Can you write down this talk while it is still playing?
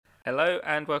Hello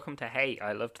and welcome to Hey,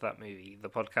 I Loved That Movie, the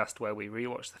podcast where we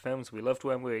rewatch the films we loved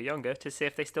when we were younger to see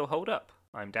if they still hold up.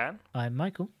 I'm Dan, I'm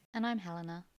Michael. And I'm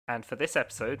Helena. and for this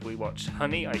episode we watched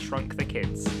Honey, I Shrunk the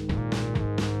Kids.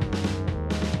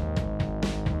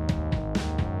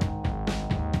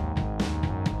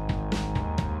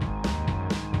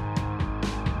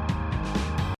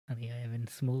 Honey, I have been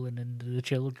smaller than the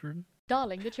children.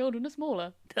 Darling, the children are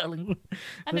smaller. Darling,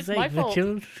 And it's was my like, fault.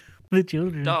 The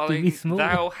children do be Darling, smaller.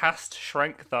 thou hast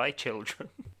shrank thy children.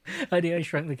 Honey, I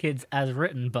Shrunk the Kids as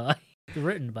written by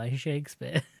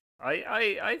Shakespeare.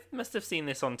 I must have seen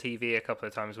this on TV a couple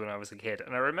of times when I was a kid,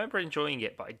 and I remember enjoying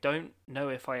it, but I don't know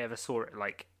if I ever saw it,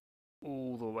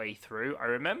 all the way through. I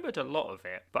remembered a lot of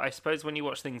it, but I suppose when you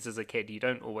watch things as a kid, you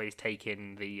don't always take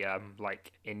in the,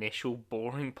 initial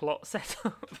boring plot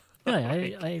setup. No,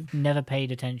 I've never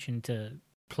paid attention to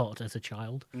plot as a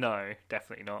child. No,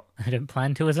 definitely not. I don't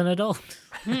plan to as an adult.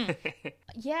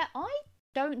 Yeah, I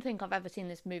don't think I've ever seen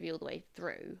this movie all the way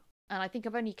through. And I think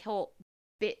I've only caught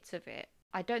bits of it.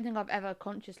 I don't think I've ever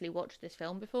consciously watched this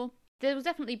film before. There was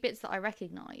definitely bits that I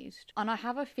recognised. And I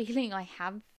have a feeling I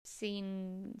have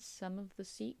seen some of the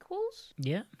sequels.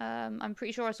 Yeah. I'm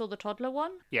pretty sure I saw the toddler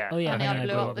one. Yeah. Oh, yeah, Honey, Honey, I I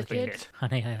Blew Blew Up Up the the Kid.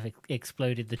 Honey, I have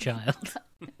exploded the child.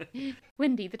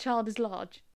 Wendy, the child is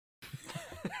large.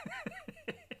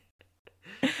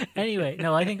 Anyway,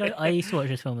 no, I think I used to watch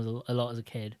this film a lot as a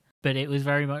kid. But it was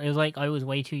very much, it was like I was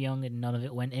way too young and none of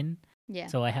it went in. Yeah.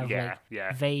 So I have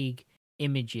Yeah. vague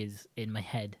images in my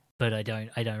head, but I don't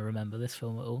remember this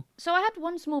film at all. So I had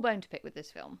one small bone to pick with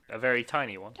this film. A very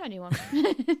tiny one. Tiny one.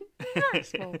 Very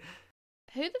small.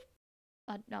 Who the...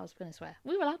 I was going to swear.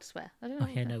 We were allowed to swear. I don't know.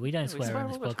 Oh yeah, no, we don't we swear swear on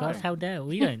this all the podcast. time. How dare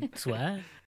we don't swear?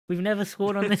 We've never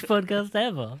sworn on this podcast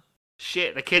ever.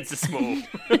 Shit, the kids are small.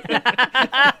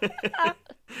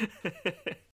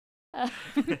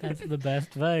 That's the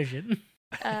best version.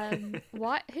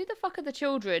 Why? Who the fuck are the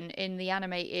children in the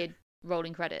animated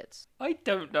rolling credits? I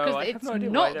don't know. Because I have it's no idea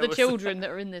why not there the was- children that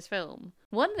are in this film.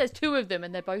 One, there's two of them,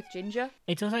 and they're both ginger.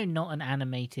 It's also not an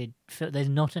animated. There's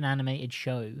not an animated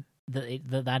show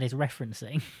that is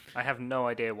referencing. I have no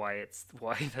idea why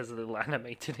there's a little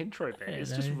animated intro bit. I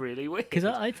It's don't just know. really weird. Because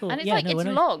I thought, And it's yeah, like no, it's when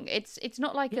I- long. It's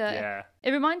not like a. Yeah.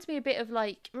 It reminds me a bit of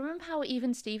like, remember how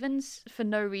Even Stevens for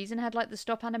no reason had like the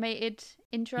stop animated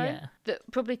intro Yeah. that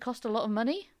probably cost a lot of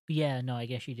money. Yeah, no, I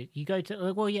guess you did. You go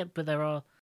to well, yeah, but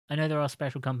I know there are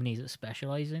special companies that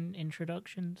specialize in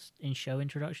show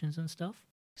introductions and stuff.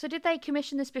 So did they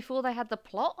commission this before they had the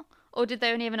plot, or did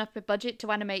they only have enough budget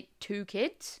to animate two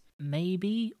kids?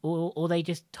 Maybe, or they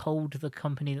just told the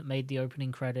company that made the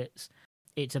opening credits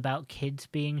it's about kids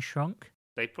being shrunk.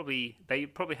 They probably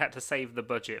had to save the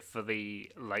budget for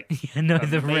the Yeah, no,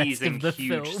 the rest amazing of the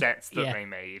huge film. sets that Yeah. they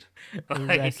made. The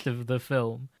rest of the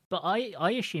film. But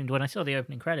I assumed when I saw the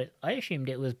opening credit, I assumed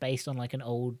it was based on like an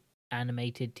old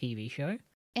animated TV show.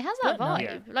 It has that Yeah, no. vibe.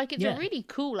 Yeah. Like it's Yeah. a really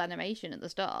cool animation at the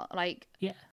start. Like,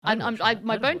 Yeah, my I'd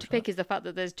bone watch to pick that. is the fact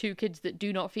that there's two kids that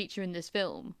do not feature in this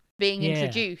film being Yeah.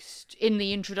 introduced in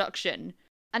the introduction,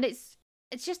 and it's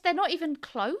just they're not even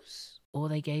close. Or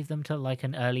they gave them to like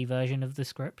an early version of the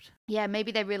script. Yeah,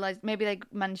 maybe they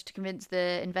managed to convince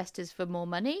the investors for more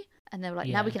money, and they were like,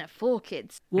 now we Yeah. can have 4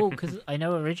 kids. Well, because I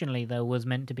know originally there was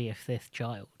meant to be a fifth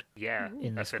child. Yeah,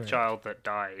 In the that's a script. child that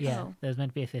dies Yeah, Oh. there was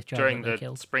meant to be a fifth child during that they the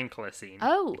killed. sprinkler scene.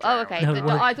 Oh, Drowned. okay. No,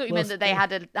 well- I thought you well, meant that they still-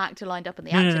 had an actor lined up and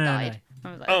the No, no, actor no, no, died.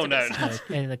 I was like, Oh, that's a bit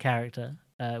no, sad. The character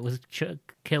was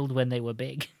killed when they were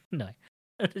big. No,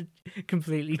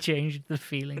 completely changed the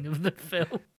feeling of the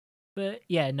film. But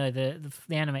yeah, no, the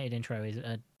animated intro is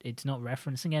it's not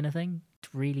referencing anything.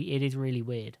 It is really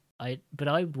weird. But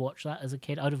I would watch that as a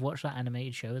kid. I'd have watched that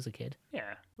animated show as a kid.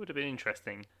 Yeah, would have been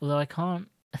interesting. Although I can't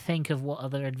think of what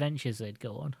other adventures they'd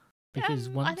go on because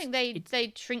once I think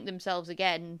they'd shrink themselves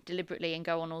again deliberately and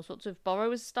go on all sorts of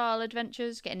borrowers style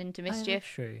adventures, getting into mischief.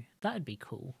 True, that'd be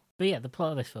cool. But yeah, the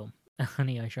plot of this film,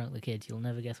 Honey, I Shrunk the Kids. You'll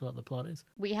never guess what the plot is.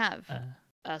 We have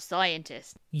a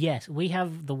scientist. Yes, we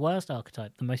have the worst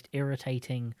archetype, the most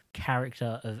irritating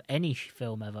character of any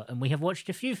film ever, and we have watched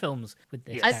a few films with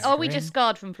this. Yes. character Are we in. just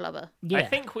scarred from Flubber? Yeah, I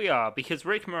think we are, because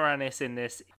Rick Moranis in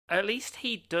this, at least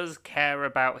he does care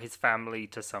about his family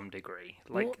to some degree.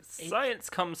 Like, Well, science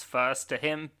comes first to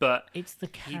him, but it's the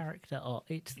character art.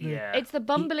 It's the yeah. It's the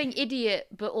bumbling idiot,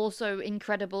 but also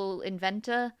incredible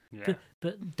inventor. yeah.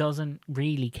 but doesn't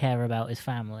really care about his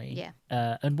family.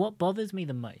 Yeah. And what bothers me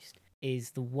the most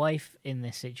is the wife in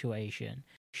this situation.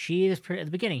 She is at the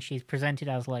beginning. She's presented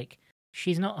as like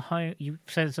she's not home.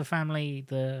 So it's a family: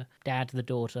 the dad, the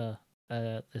daughter,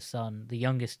 the son, the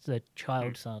youngest, the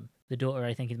child son. The daughter,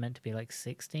 I think, is meant to be like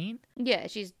 16, Yeah,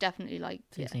 she's definitely like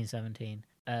 16, 17.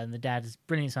 and the dad is a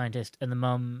brilliant scientist, and the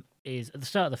mum is at the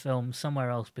start of the film somewhere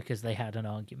else because they had an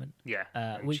argument. Yeah,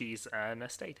 and she's an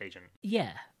estate agent.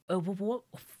 Yeah. What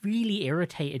really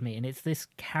irritated me, and it's this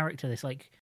character, this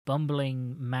like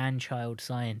bumbling man-child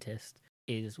scientist,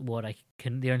 is what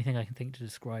the only thing I can think to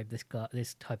describe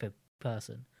this type of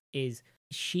person is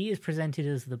she is presented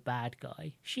as the bad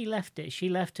guy. She left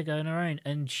to go on her own,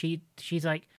 and she's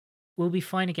like, we'll be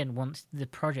fine again once the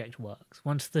project works.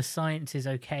 Once the science is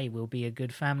okay, we'll be a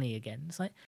good family again. It's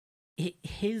like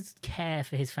his care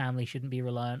for his family shouldn't be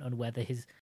reliant on whether his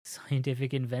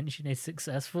scientific invention is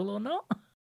successful or not.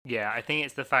 Yeah, I think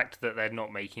it's the fact that they're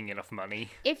not making enough money.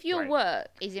 If your work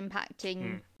is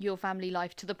impacting your family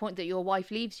life to the point that your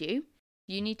wife leaves you,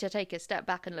 you need to take a step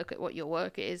back and look at what your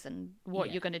work is and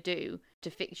what you're going to do to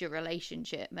fix your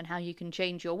relationship and how you can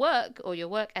change your work or your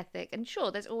work ethic. And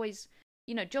sure, there's always,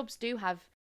 jobs do have,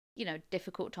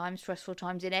 difficult times, stressful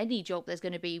times. In any job, there's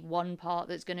going to be one part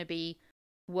that's going to be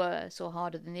worse or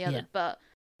harder than the other. Yeah. But,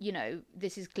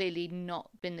 this has clearly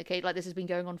not been the case. Like, this has been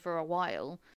going on for a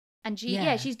while. And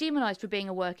she's demonized for being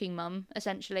a working mum,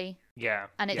 essentially. Yeah.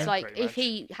 And it's like if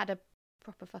he had a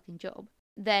proper fucking job,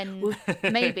 then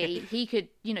maybe he could,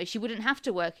 she wouldn't have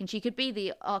to work and she could be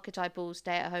the archetypal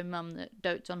stay-at-home mum that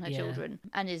dotes on her children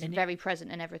and is very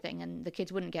present in everything, and the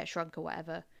kids wouldn't get shrunk or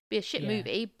whatever. Be a shit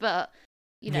movie, but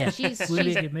she's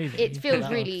really good movie. It feels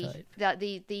really that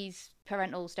these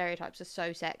parental stereotypes are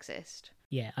so sexist.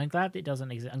 Yeah, I'm glad it doesn't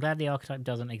exist. I'm glad the archetype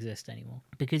doesn't exist anymore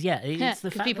because it's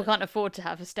the fact people can't afford to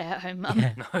have a stay-at-home mum.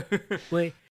 Yeah. No.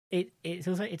 Well, it's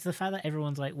also the fact that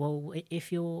everyone's like, well,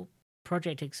 if your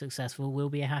project is successful, we'll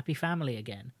be a happy family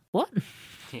again. What?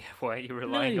 Yeah, why are you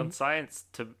relying on science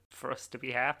for us to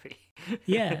be happy?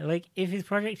 Yeah, like if his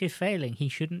project is failing, he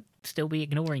shouldn't still be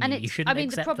ignoring you. You shouldn't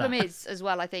accept the problem that. is as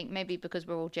well, I think maybe because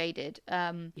we're all jaded.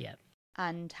 Yeah.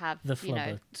 And have the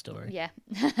Flubber story. Yeah.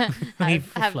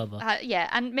 Flubber. Yeah,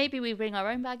 and maybe we bring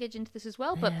our own baggage into this as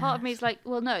well. But part of me is like,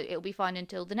 well, no, it'll be fine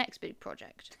until the next big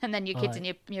project, and then your kids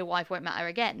and your wife won't matter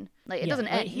again. Like it doesn't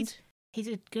end. He's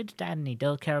a good dad and he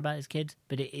does care about his kids,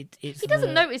 but it's he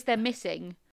doesn't notice they're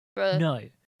missing. No.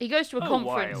 He goes to a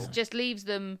conference, while. just leaves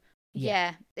them.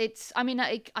 Yeah, it's. I mean,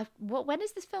 when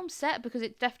is this film set? Because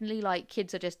it's definitely like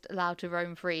kids are just allowed to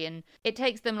roam free, and it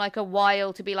takes them like a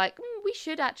while to be like, we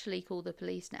should actually call the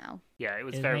police now. Yeah, it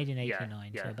was made in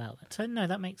 '89, so about that. So no,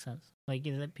 that makes sense. Like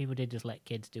people did just let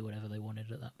kids do whatever they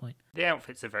wanted at that point. The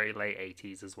outfits are very late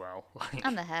 '80s as well.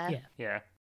 And the hair. Yeah.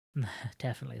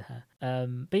 Definitely the hair.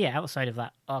 But yeah, outside of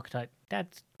that archetype,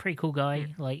 Dad's a pretty cool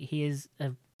guy. Like he is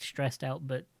a stressed out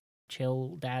but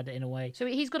chill dad in a way. So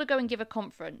he's got to go and give a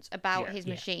conference about his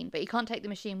machine, but he can't take the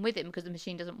machine with him because the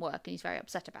machine doesn't work, and he's very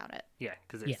upset about it. Yeah,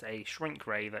 because it's a shrink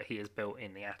ray that he has built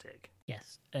in the attic.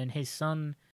 Yes, and his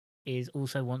son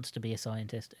also wants to be a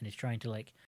scientist and is trying to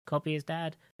like copy his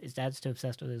dad. His dad's too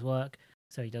obsessed with his work,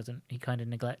 so he kind of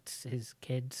neglects his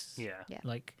kids.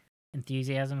 Like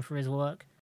enthusiasm for his work.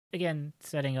 Again,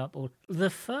 setting up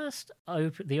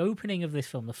the opening of this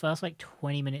film, the first like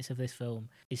 20 minutes of this film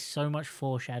is so much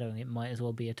foreshadowing it might as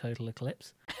well be a total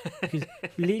eclipse. Because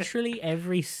literally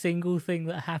every single thing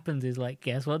that happens is like,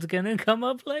 guess what's gonna come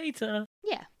up later?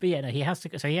 Yeah. But yeah, no, Dad has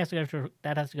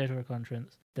to go to a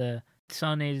conference. The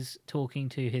son is talking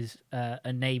to his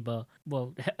a neighbor,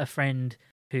 a friend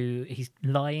who he's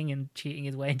lying and cheating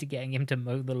his way into getting him to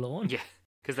mow the lawn. Yeah.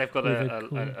 Because they've got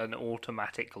an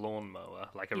automatic lawnmower,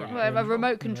 like a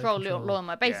remote control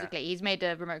lawnmower. Basically, he's made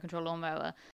a remote control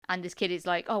lawnmower, and this kid is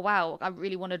like, "Oh wow, I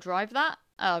really want to drive that.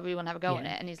 I really want to have a go on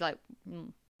it." And he's like,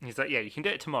 He's like, "Yeah, you can do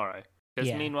it tomorrow."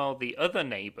 Because meanwhile, the other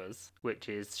neighbours, which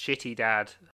is Shitty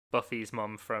Dad, Buffy's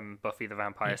mum from Buffy the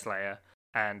Vampire Slayer,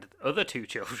 and other two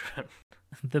children,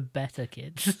 the better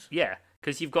kids. Yeah.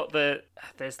 Because you've got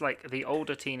there's like the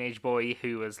older teenage boy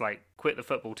who has like quit the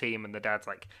football team, and the dad's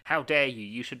like, "How dare you?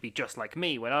 You should be just like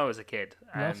me when I was a kid."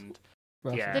 And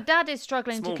Russell. The dad is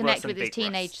struggling Small to connect Russ and with his Big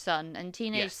Russ. teenage son, and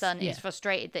teenage son is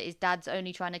frustrated that his dad's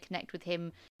only trying to connect with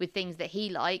him with things that he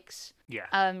likes,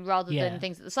 rather than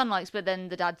things that the son likes. But then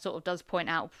the dad sort of does point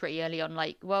out pretty early on,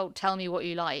 like, "Well, tell me what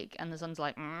you like," and the son's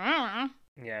like,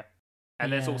 Yeah.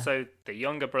 And there's also the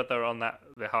younger brother on that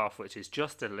behalf, which is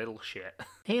just a little shit.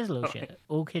 He is a little shit.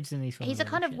 All kids in these films. He's a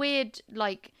kind of weird,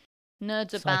 like,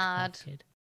 nerds are bad. Kid.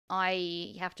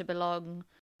 I have to belong.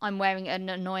 I'm wearing an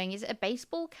annoying. Is it a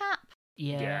baseball cap?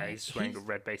 Yeah, he's wearing a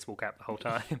red baseball cap the whole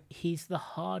time. He's the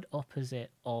hard opposite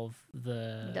of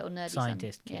the little nerdy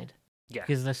scientist son. kid. Yeah.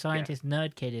 Because the scientist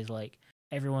nerd kid is like,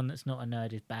 everyone that's not a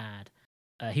nerd is bad.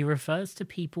 He refers to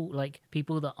people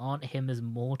that aren't him as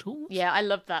mortals. Yeah, I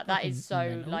love that. That Fucking is so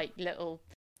mental. like little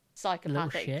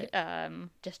psychopathic, shit.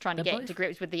 just trying to They're get both- to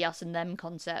grips with the us and them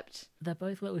concept. They're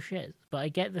both little shits, but I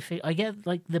get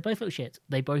like they're both little shits.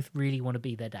 They both really want to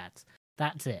be their dads.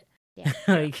 That's it. Yeah.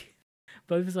 Like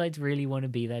both sides really want to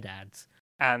be their dads.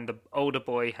 And the older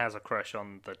boy has a crush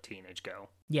on the teenage girl.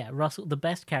 Yeah, Russell, the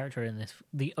best character in this,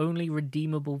 the only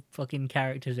redeemable fucking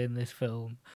characters in this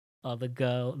film are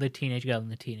the teenage girl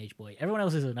and the teenage boy. Everyone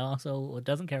else is an arsehole or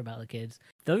doesn't care about the kids.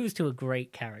 Those two are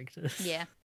great characters. Yeah.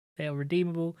 They are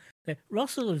redeemable.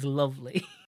 Russell is lovely.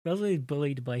 Russell is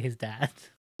bullied by his dad.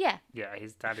 Yeah. Yeah,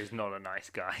 his dad is not a nice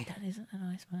guy. Dad isn't a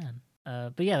nice man.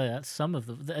 But yeah, that's some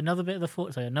of another bit of the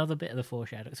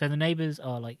foreshadowing. So the neighbors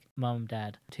are like mum,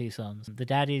 dad, two sons. The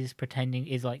dad is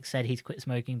said he's quit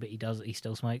smoking, but he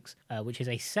still smokes, which is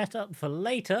a setup for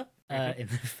later in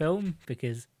the film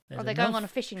because They're going on a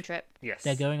fishing trip. Yes.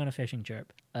 they're going on a fishing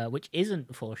trip, which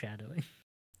isn't foreshadowing.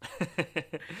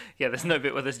 Yeah, there's no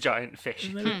bit where there's giant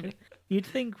fish. You'd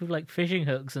think with like fishing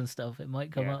hooks and stuff, it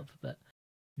might come Yeah. up, but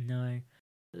no.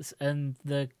 And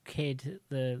the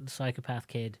psychopath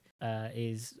kid,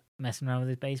 is messing around with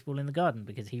his baseball in the garden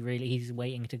because he's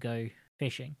waiting to go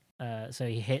fishing. So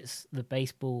he hits the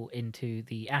baseball into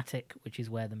the attic, which is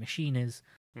where the machine is,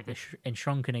 the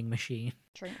enshrinkening machine,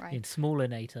 Drink right. in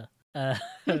Smallinator.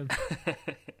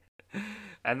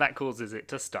 And that causes it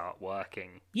to start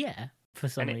working. Yeah, for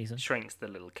some And it reason. shrinks the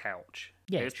little couch.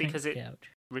 Yeah, It's shrinks because the it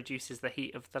couch. reduces the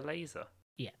heat of the laser.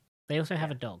 They also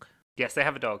have a dog. Yes, they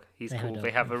have a dog. He's They have a cool. dog.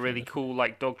 They have a That's really really cool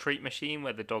like dog treat machine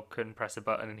where the dog can press a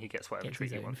button and he gets whatever Gets treat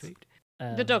his he own wants. food.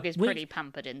 The dog is which- pretty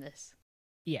pampered in this,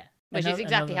 Yeah, which is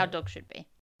exactly how dogs should be.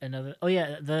 Oh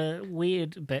yeah, the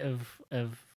weird bit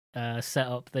of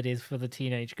setup that is for the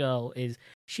teenage girl is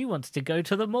she wants to go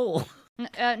to the mall. No,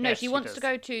 Yes, she she wants does. to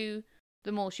go to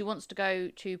the mall. She wants to go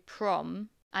to prom,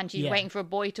 and she's Yeah. waiting for a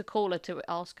boy to call her to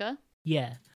ask her.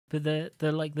 Yeah, but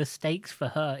the stakes for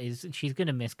her is she's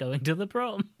gonna miss going to the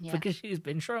prom Yeah. because she's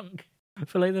been shrunk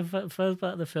for like the first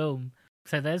part of the film.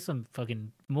 So there's some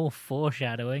fucking more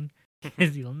foreshadowing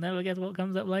because you'll never guess what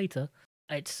comes up later.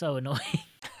 It's so annoying.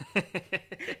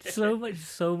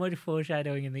 so much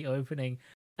foreshadowing in the opening,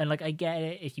 and like I get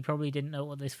it if you probably didn't know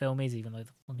what this film is, even though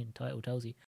the fucking title tells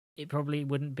you, it probably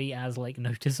wouldn't be as like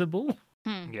noticeable.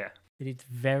 Yeah. But it's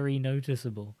very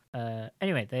noticeable.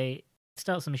 Anyway, they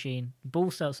starts the machine.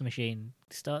 Bull starts the machine.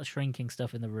 Starts shrinking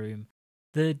stuff in the room.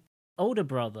 The older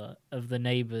brother of the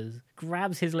neighbors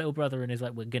grabs his little brother and is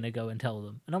like, "We're gonna go and tell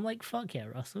them." And I'm like, "Fuck yeah,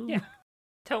 Russell! Yeah.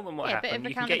 Tell them what Yeah, a bit happened. of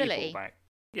You can get your accountability. ball back.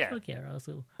 Yeah. Fuck yeah,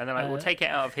 Russell!" And then like, we'll Uh, take it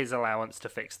out of his allowance to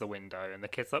fix the window. And the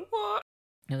kid's like, what?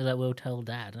 It was like, "We'll tell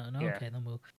Dad." And I'm like, Yeah. okay, then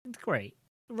we'll. It's great.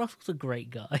 Russell's a great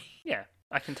guy. Yeah.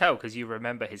 I can tell because you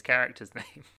remember his character's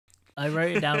name. I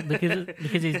wrote it down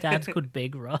because his dad's called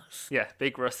Big Russ. Yeah,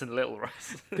 Big Russ and Little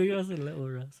Russ. Big Russ and Little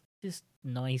Russ. Just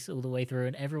nice all the way through,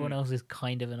 and everyone else is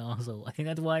kind of an arsehole. I think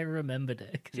that's why I remembered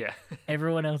it. 'Cause Yeah.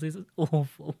 everyone else is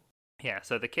awful. Yeah,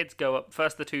 so the kids go up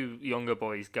first. The two younger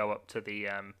boys go up to the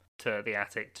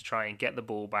attic to try and get the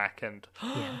ball back, and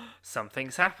Yeah.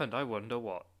 something's happened. I wonder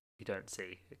what. You don't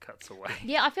see. It cuts away.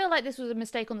 Yeah, I feel like this was a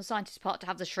mistake on the scientist's part to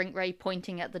have the shrink ray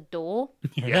pointing at the door.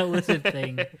 Yeah, that was a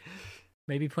thing.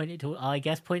 Maybe point it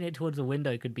towards the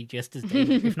window could be just as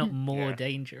dangerous, if not more Yeah.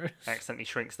 dangerous. Accidentally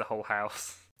shrinks the whole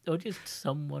house. Or just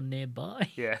someone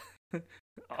nearby. Yeah.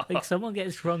 Like someone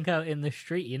gets shrunk out in the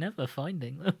street, you're never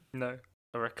finding them. No.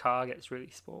 Or a car gets really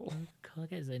small. Car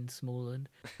gets in small and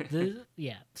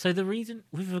yeah. So the reason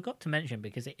we forgot to mention,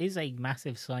 because it is a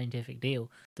massive scientific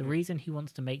deal, the reason he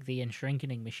wants to make the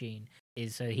enshrinkening machine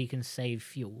is so he can save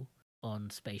fuel on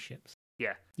spaceships.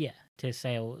 Yeah. Yeah, to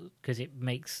sail, because it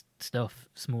makes stuff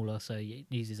smaller, so it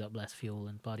uses up less fuel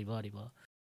and blah blah blah.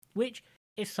 Which,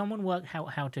 if someone worked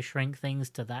out how to shrink things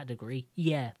to that degree,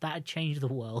 yeah, that'd change the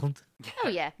world. Oh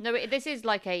yeah, no, this is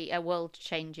like a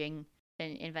world-changing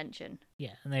invention.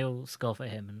 Yeah, and they all scoff at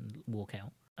him and walk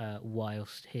out,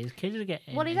 whilst his kids are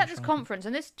getting. Well, he's at this enshrinken. conference,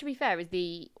 and this, to be fair,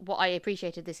 is what I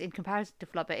appreciated this in comparison to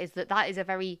Flubber is that is a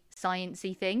very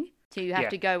sciencey thing to have Yeah.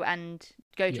 to go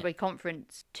to Yeah. a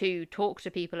conference to talk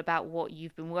to people about what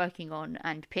you've been working on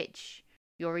and pitch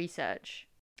your research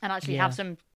and actually have Yeah.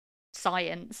 some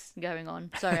science going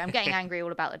on. Sorry, I'm getting angry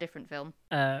all about a different film.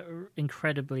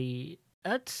 Incredibly.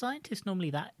 Are scientists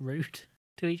normally that rude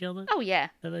to each other Oh yeah.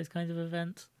 at those kinds of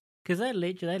events? Because they're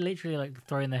literally like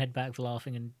throwing their head back,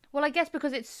 laughing, and Well, I guess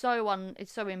because it's so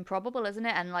improbable, isn't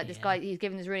it? And like this Yeah. guy, he's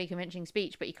giving this really convincing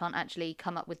speech, but he can't actually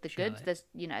come up with the Show goods.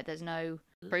 it. There's no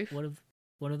proof.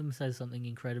 One of them says something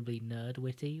incredibly nerd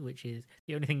witty, which is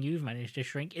the only thing you've managed to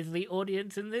shrink is the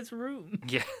audience in this room.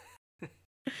 Yeah.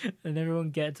 And everyone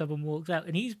gets up and walks out,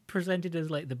 and he's presented as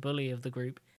like the bully of the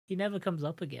group. He never comes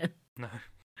up again. No.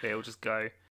 They all just go.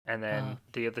 And then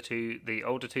the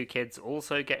older two kids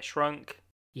also get shrunk.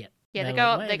 Yeah. Yeah, They're they go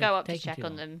like, up. "Why They are go up to taking check too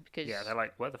on long?" them because Yeah, they're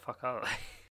like, where the fuck are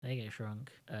they? They get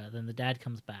shrunk. Then the dad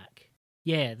comes back.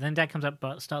 Yeah, then dad comes up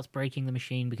but starts breaking the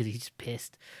machine because he's just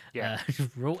pissed. Yeah.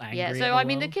 Just real angry. yeah. at So the I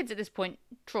mean, the world. kids at this point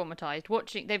traumatized.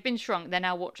 Watching, they've been shrunk. They're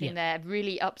now watching their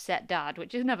really upset dad,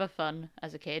 which is never fun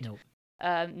as a kid. Nope.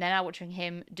 They're now watching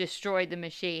him destroy the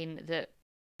machine that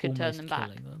could turn Almost them back.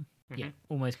 killing them. Mhm. Yeah,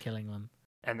 almost killing them.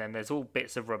 And then there's all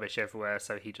bits of rubbish everywhere,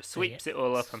 so he just So, yeah. sweeps it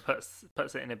all up and puts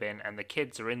it in a bin, and the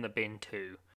kids are in the bin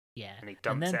too, Yeah. and he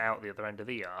dumps then it out the other end of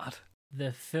the yard.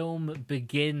 the film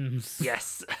begins.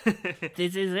 Yes.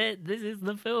 This is it. This is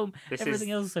the film. This Everything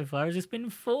is- else so far has just been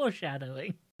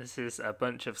foreshadowing. This is a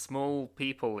bunch of small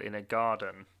people in a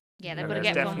garden. Yeah, they've And got to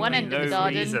there's get from one end definitely of the no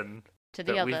garden reason to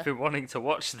the that other. we've been wanting to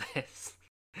watch this,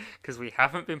 because we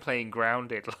haven't been playing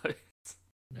Grounded loads,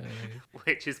 No.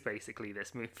 which is basically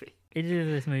this movie. It is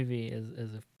this movie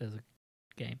as a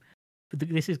game. But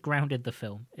this is Grounded the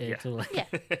film. It's Yeah. all like...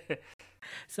 Yeah.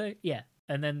 So, yeah.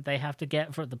 And then they have to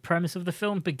get... The premise of the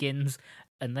film begins,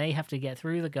 and they have to get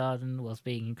through the garden whilst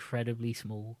being incredibly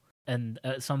small. And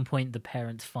at some point, the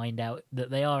parents find out that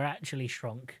they are actually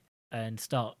shrunk and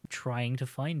start trying to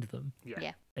find them.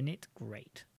 Yeah. And it's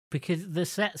great. Because the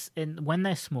sets, when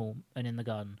they're small and in the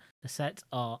garden, the sets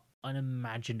are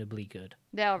unimaginably good.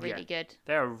 They are really good.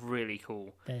 They're really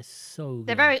cool. They're so good.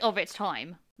 They're very of its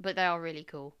time, but they are really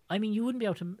cool. I mean, you wouldn't be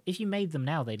able to... If you made them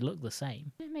now, they'd look the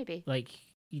same. Maybe. Like,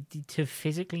 to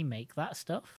physically make that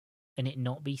stuff and it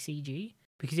not be CG,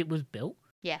 because it was built.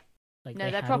 Yeah. Like, No,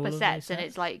 they they're had all proper of those sets, and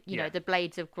it's like, you Yeah. know, the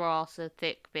blades of grass are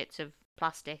thick bits of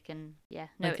plastic and, yeah.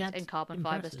 No, Like, it's that's and carbon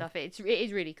fiber impressive. stuff. It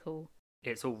is really cool.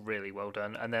 It's all really well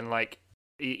done. And then, like,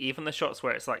 even the shots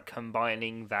where it's, like,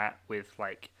 combining that with,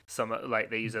 like, some, like,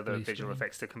 they use other Blue visual screen.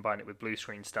 effects to combine it with blue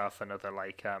screen stuff and other,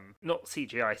 like, not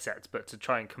CGI sets, but to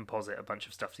try and composite a bunch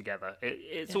of stuff together.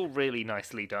 It's Yeah. all really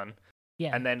nicely done.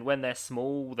 Yeah. And then when they're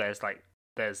small, there's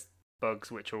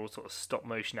bugs which are all sort of stop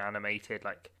motion animated.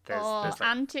 Like, there's like,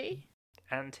 Auntie?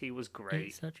 Auntie was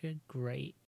great.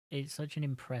 It's such an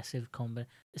impressive combo,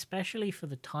 especially for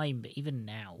the time, but even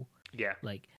now, Yeah.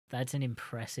 like, that's an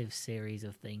impressive series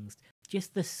of things.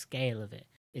 Just the scale of it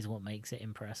is what makes it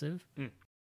impressive. Mm.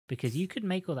 Because you could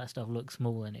make all that stuff look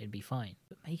small and it'd be fine,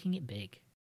 but making it big,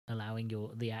 allowing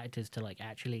the actors to, like,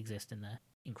 actually exist in there,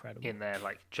 incredible. In their,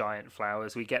 like, giant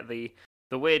flowers. We get the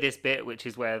weirdest bit, which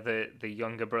is where the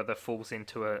younger brother falls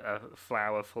into a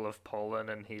flower full of pollen,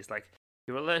 and he's like,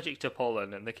 "You're allergic to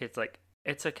pollen," and the kid's like,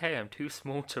 "It's okay, I'm too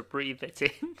small to breathe it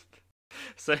in."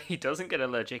 So he doesn't get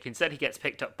allergic. Instead, he gets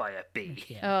picked up by a bee.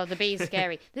 Yeah. Oh, the bee's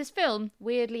scary. This film,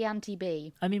 weirdly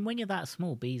anti-bee. I mean, when you're that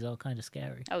small, bees are kind of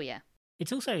scary. Oh, yeah.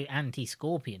 It's also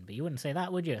anti-scorpion, but you wouldn't say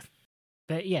that, would you?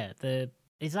 But yeah,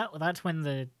 that's when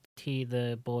the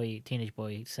teenage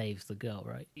boy saves the girl,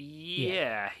 right?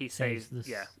 Yeah, he saves. Saves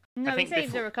the Yeah, No, he think saves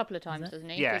before- her a couple of times, that- doesn't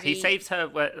he? yeah, 'Cause he saves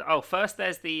her. First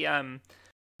there's the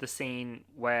scene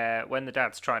where when the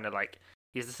dad's trying to, like,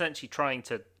 he's essentially trying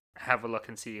to have a look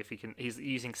and see if he's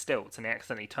using stilts, and he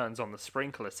accidentally turns on the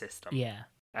sprinkler system. Yeah.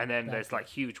 And then there's, Exactly. like,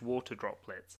 huge water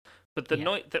droplets. But the Yeah.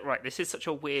 night that, right, this is such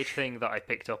a weird thing that I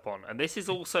picked up on, and this is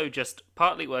also just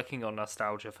partly working on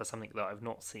nostalgia for something that I've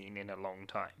not seen in a long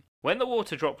time. When the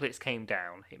water droplets came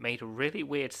down, it made a really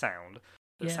weird sound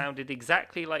that Yeah. sounded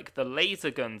exactly like the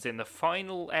laser guns in the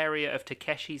final area of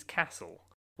Takeshi's castle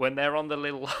when they're on the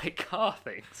little, like, car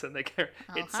things, and they go.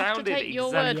 I'll It have to sounded take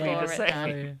your word exactly for the it, same.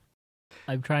 Dan.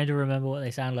 I'm trying to remember what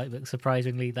they sound like, but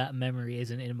surprisingly, that memory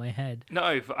isn't in my head.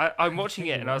 No, but I'm watching Take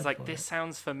it your and I was word like, for this it.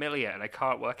 sounds familiar, and I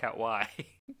can't work out why.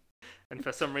 And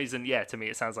for some reason, yeah, to me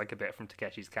it sounds like a bit from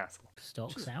Takeshi's Castle. Stock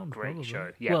Which is a sound, great probably.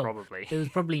 show. Yeah, Well, probably. It was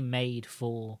probably made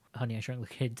for Honey, I Shrunk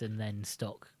the Kids, and then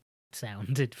stock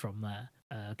sounded from there.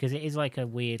 Because it is like a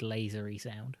weird lasery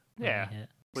sound. when Yeah. they hit.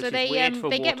 Which So is they weird for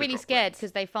they get water really scared droplets.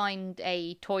 because they find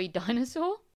a toy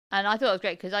dinosaur. And I thought it was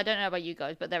great because I don't know about you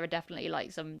guys, but there are definitely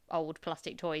like some old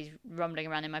plastic toys rumbling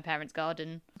around in my parents'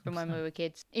 garden from when we were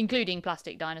kids, including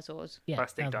plastic dinosaurs. Yeah,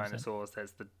 Plastic 100%. dinosaurs.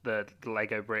 There's the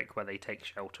Lego brick where they take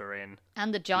shelter in.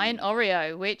 And the giant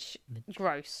Oreo, which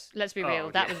gross. Let's be real,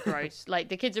 Oh, that yeah. was gross. Like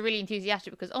the kids are really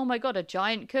enthusiastic because oh my god, a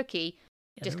giant cookie.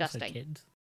 Yeah, they're also Disgusting. kids.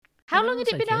 How Well, they're long had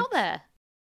it also been out kids. there?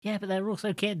 Yeah, but they're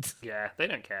also kids. Yeah, they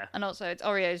don't care. And also, it's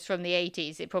Oreos from the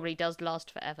 80s. It probably does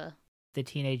last forever. The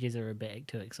teenagers are a bit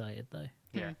too excited, though.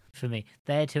 Yeah. For me,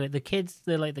 they're too. The kids,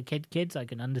 they're like the kids. I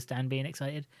can understand being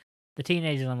excited. The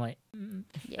teenagers, I'm like,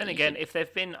 Yeah, Then you again, should- if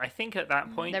they've been, I think at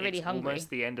that point, They're really it's hungry. almost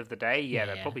the end of the day. Yeah,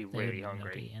 they're probably they really wouldn't be able to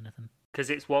hungry. eat anything. Because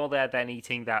it's while they're then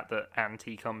eating that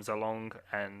Auntie comes along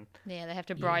and yeah, they have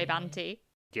to bribe Yeah. Auntie.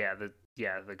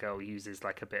 the girl uses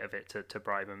like a bit of it to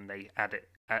bribe him. They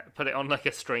put it on like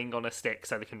a string on a stick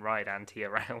so they can ride Auntie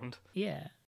around. Yeah.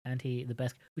 Auntie, the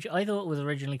best, which I thought was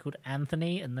originally called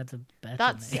Anthony, and that's a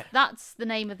better name. That's the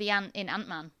name of the ant in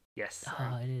Ant-Man. Yes.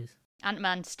 Oh, it is.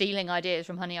 Ant-Man stealing ideas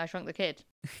from Honey, I Shrunk the Kid.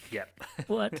 Yep.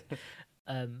 What?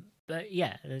 But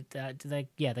yeah, they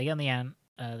get on the ant.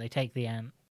 They take the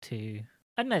ant to.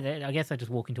 I don't know. I guess they're just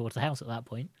walking towards the house at that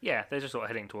point. Yeah, they're just sort of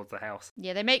heading towards the house.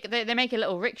 Yeah, they make a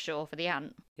little rickshaw for the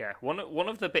ant. Yeah, one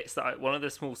of the bits one of the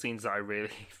small scenes that I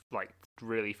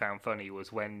really found funny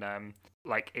was when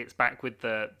like it's back with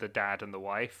the dad and the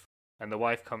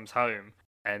wife comes home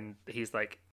and he's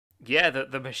like, yeah,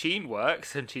 the machine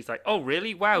works, and she's like, oh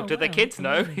really? Wow, do the kids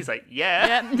know? Amazing. He's like,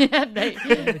 yeah, Yeah,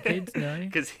 the kids know.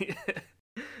 because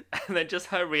and then just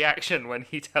her reaction when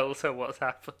he tells her what's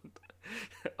happened.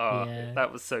 Oh, Yeah.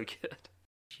 that was so good.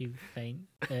 She faint.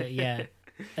 Yeah.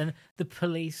 And the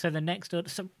police. So the next door.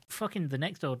 So fucking the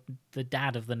next door. The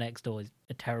dad of the next door is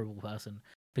a terrible person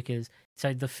because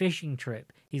so the fishing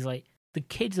trip. He's like the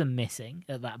kids are missing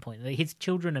at that point. Like, his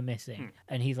children are missing,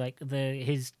 and he's like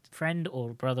his friend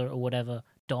or brother or whatever.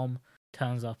 Dom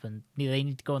turns up and they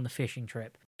need to go on the fishing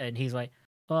trip, and he's like,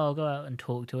 "Oh, I'll go out and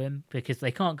talk to him because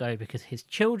they can't go because his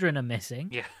children are missing."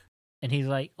 Yeah. And he's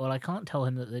like, well, I can't tell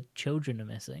him that the children are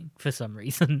missing for some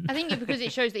reason. I think it's because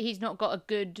it shows that he's not got a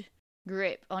good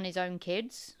grip on his own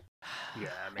kids. Yeah,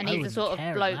 I And mean, he's the sort of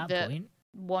care at bloke that point.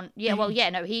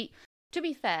 he. To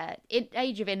be fair, in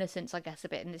Age of Innocence, I guess a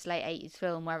bit in this late 80s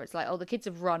film where it's like, oh, the kids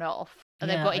have run off and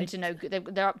Yeah, they've got into no good.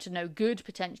 They're up to no good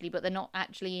potentially, but they're not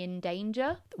actually in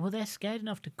danger. Well, they're scared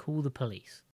enough to call the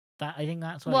police. I think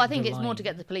that's like Well, I think the it's more line. to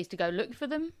get the police to go look for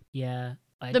them. Yeah.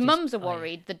 The mums are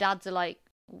worried. The dads are like,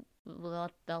 well,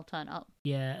 they'll turn up.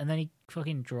 Yeah, and then he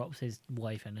fucking drops his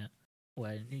wife in it.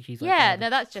 When she's like, Yeah, "Oh, no,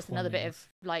 that's just another bit plumbing's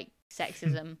of like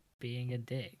sexism. being a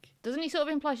dick." Doesn't he sort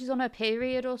of imply she's on her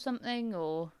period or something?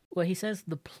 Or Well, he says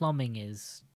the plumbing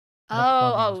is. the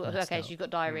oh, plumbing's messed okay, up, she's got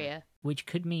diarrhea. which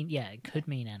could mean it could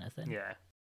mean anything. yeah,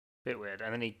 bit weird.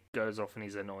 And then he goes off and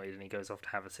he's annoyed and he goes off to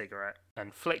have a cigarette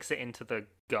and flicks it into the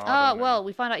garden. Oh, and- well,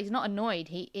 we find out he's not annoyed.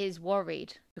 He is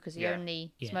worried because he Yeah.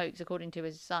 only Yeah. smokes, according to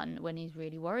his son, when he's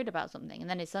really worried about something. And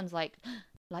then his son's like,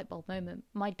 light bulb moment.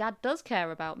 My dad does care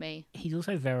about me. He's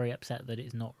also very upset that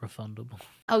it's not refundable.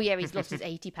 Oh, yeah, he's lost his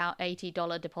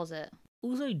 $80 deposit.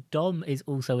 Also, Dom is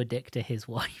also a dick to his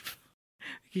wife.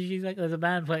 Because she's like, there's a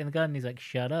man playing the gun, and he's like,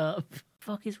 shut up.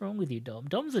 Fuck is wrong with you, Dom?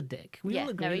 Dom's a dick. We Yeah, all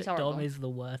no, agree he's that Dom horrible. is the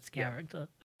worst Yeah. character.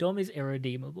 Dom is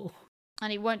irredeemable.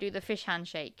 And he won't do the fish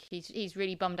handshake. He's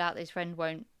really bummed out that his friend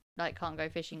can't go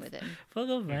fishing with him. Fuck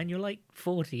off, man. You're like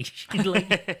 40. She's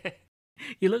like,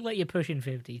 you look like you're pushing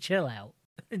 50. Chill out.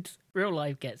 It's, real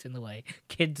life gets in the way.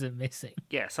 Kids are missing.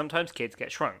 Yeah, sometimes kids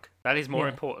get shrunk. That is more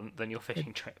Yeah. important than your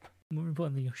fishing trip. More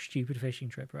important than your stupid fishing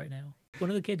trip right now. One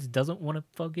of the kids doesn't want to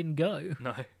fucking go.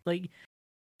 No. Like,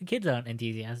 the kids aren't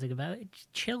enthusiastic about it.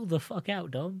 Just chill the fuck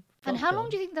out, Dom. And Fuck how long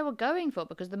Dom. do you think they were going for?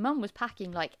 Because the mum was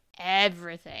packing like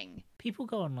everything. People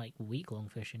go on like week-long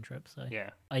fishing trips, so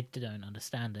Yeah. I don't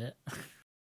understand it.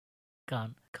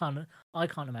 I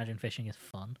can't imagine fishing is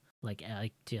fun. Like,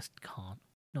 I just can't.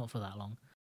 Not for that long.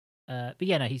 But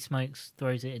yeah, no, he smokes,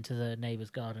 throws it into the neighbor's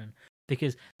garden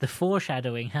because the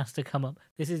foreshadowing has to come up.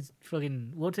 This is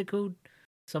fucking, what's it called?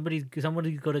 Somebody's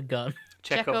got a gun.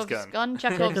 Chekhov's gun. Chekhov's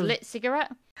Chekhov's- lit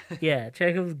cigarette. Yeah,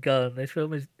 Chekhov's gun. This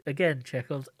film is, again,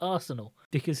 Chekhov's arsenal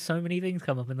because so many things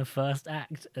come up in the first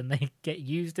act and they get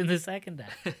used in the second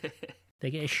act.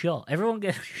 They get a shot. Everyone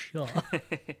gets a shot.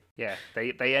 Yeah,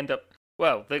 they end up.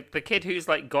 Well, the kid who's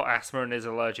like got asthma and is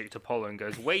allergic to pollen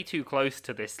goes way too close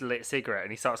to this lit cigarette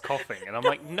and he starts coughing and I'm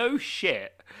like, no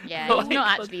shit. Yeah, Like, he's not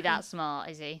actually fucking- that smart,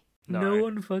 is he? No. No.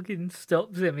 one fucking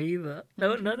stops him either.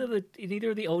 No, neither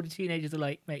of the older teenagers are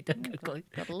like, mate, don't go close,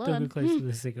 Gotta don't learn. go close to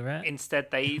the cigarette.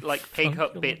 Instead, they like pick Fuck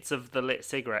up your- bits of the lit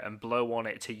cigarette and blow on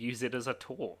it to use it as a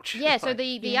torch. Yeah, so Like,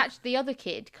 the other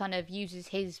kid kind of uses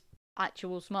his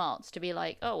actual smarts to be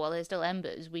like, oh well, there's still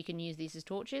embers. We can use these as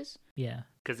torches. Yeah.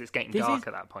 because it's getting This dark is-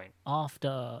 at that point.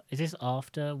 Is this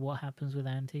after what happens with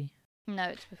Auntie? No,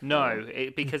 it's before. No,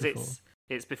 because before.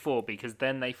 it's before because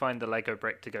then they find the Lego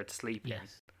brick to go to sleep in.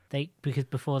 Yes. Because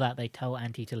before that they tell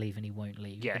Auntie to leave and he won't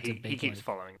leave. Yeah, It's a he big, keeps like-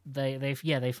 following.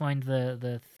 They find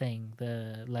the thing,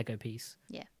 the Lego piece.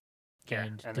 Yeah. Yeah,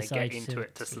 and and they get decides into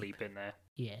it to sleep in there.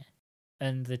 Yeah.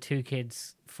 And the two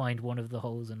kids find one of the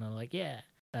holes and are like, yeah.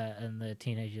 And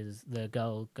the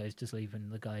girl goes to sleep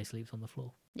and the guy sleeps on the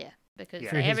floor. Yeah, because Yeah.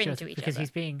 Through they're his into each because other.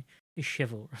 he's being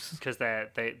chivalrous. Because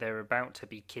they're about to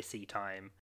be kissy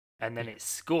time, and then it's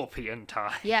scorpion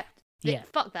time. Yep. Yeah.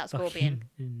 Fuck that scorpion.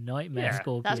 Fucking nightmare Yeah.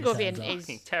 scorpion. That scorpion turns up. is-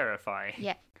 Fucking terrifying.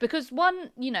 Yeah, because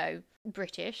one,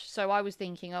 British, so I was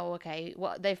thinking, oh, okay,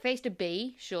 well, they faced a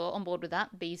bee, sure, on board with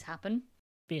that. Bees happen.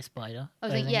 Be a spider. I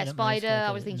was But thinking, then yeah, you don't know, spider. it's like I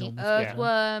a was thinking normal spider.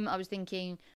 earthworm. I was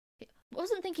thinking, I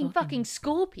wasn't thinking fucking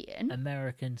scorpion.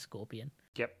 American scorpion.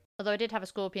 Yep. Although I did have a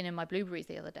scorpion in my blueberries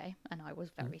the other day, and I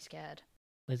was very scared.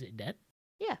 Was it dead?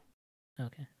 Yeah.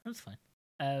 Okay, that's fine.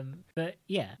 But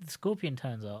yeah, the scorpion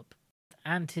turns up.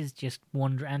 Auntie's just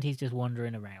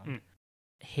wandering around. Mm.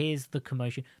 Here's the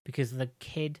commotion because the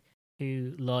kid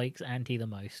who likes Auntie the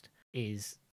most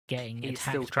is getting He's attacked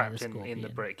still by trapped the in the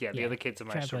scorpion. brick. Yeah, the Yeah, other kids have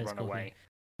managed trapped to by the run scorpion. away.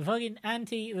 Fucking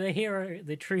Auntie, the hero,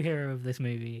 the true hero of this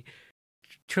movie,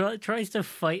 tries to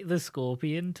fight the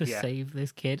scorpion to Yeah. save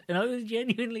this kid, and I was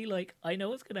genuinely like, I know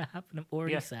what's gonna happen. I'm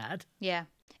already Yeah. sad. Yeah,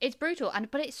 it's brutal,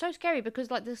 but it's so scary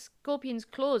because like the scorpion's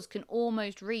claws can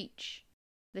almost reach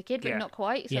the kid, but Yeah. not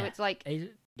quite. So Yeah. it's like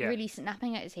Yeah. really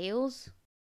snapping at his heels.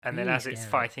 And then Really as it's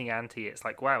scary. fighting Auntie, it's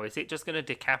like, wow, is it just going to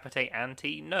decapitate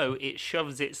Auntie? No, it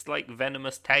shoves its like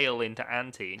venomous tail into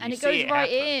Auntie, and And you it see goes it right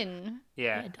happen. in. Yeah,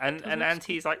 Yeah, it and does what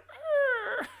Auntie's like,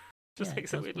 "Arr!" just Yeah,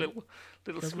 makes it a does weird what- little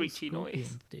Does what screechy noise.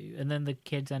 scorpions do. And then the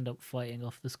kids end up fighting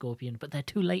off the scorpion, but they're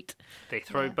too late. They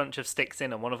throw Yeah. a bunch of sticks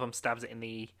in, and one of them stabs it in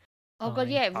the. Oh god,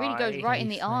 Eye. yeah, it really goes Eye. right in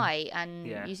the Face, then. eye, and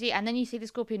Yeah. you see the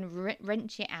scorpion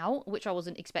wrench it out, which I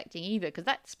wasn't expecting either, because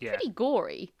that's Yeah. pretty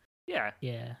gory. Yeah,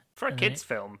 Yeah, for a And then kids'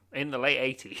 film in the late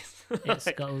 80s. it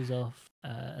scuttles off,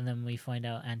 and then we find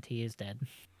out Auntie is dead.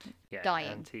 yeah, dying.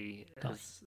 Auntie Dying,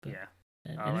 has, but- yeah.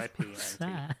 And R.I.P. it's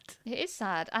Auntie. sad. It is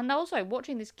sad, and also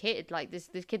watching this kid, like this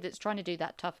kid that's trying to do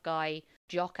that tough guy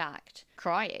jock act,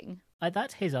 crying.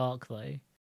 That's his arc, though.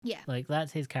 Yeah, Like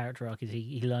that's his character arc. Is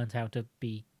he learns how to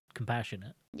be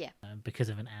compassionate. Yeah. Because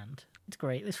of an ant. It's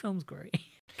great. This film's great.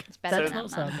 it's better That's than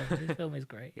not Ant-Man. sarcasm. This film is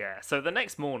great. Yeah, so the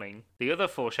next morning, the other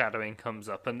foreshadowing comes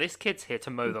up, and this kid's here to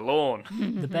mow the lawn.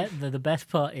 The best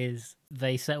part is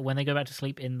they set when they go back to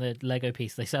sleep in the Lego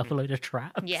piece. They set up a load of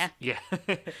traps. Yeah. Yeah.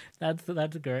 That's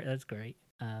great. That's great.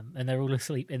 And they're all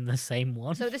asleep in the same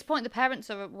one. So at this point, the parents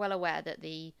are well aware that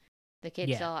the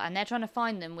kids Yeah. are, and they're trying to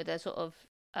find them with a sort of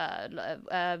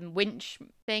winch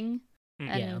thing Mm.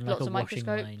 and yeah, and lots like a of washing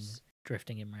line microscopes,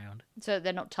 drifting him round. so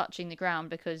they're not touching the ground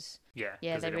because Yeah,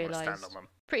 Yeah, 'cause they don't want to stand realised. on them.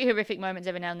 pretty horrific moments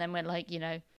every now and then when like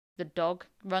the dog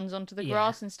runs onto the Yeah.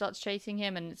 grass and starts chasing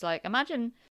him, and it's like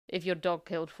imagine if your dog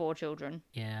killed 4 children.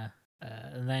 Yeah.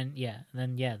 And then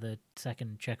the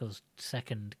second Chekhov's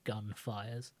second gun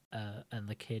fires, and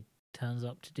the kid turns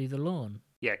up to do the lawn.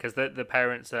 Yeah, because the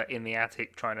parents are in the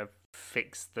attic trying to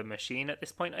fix the machine at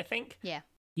this point, I think. Yeah,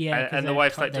 And the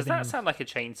wife's like, does that sound like a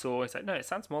chainsaw? It's like, no, it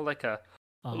sounds more like a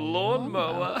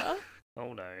lawnmower.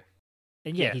 Oh no.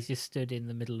 And Yeah. he's just stood in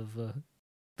the middle of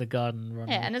the garden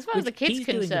running. Yeah, and as far as the Which kid's he's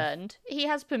doing a- concerned, he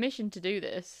has permission to do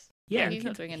this. Yeah, he's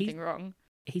not doing anything wrong.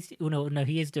 No,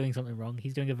 he is doing something wrong.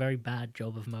 He's doing a very bad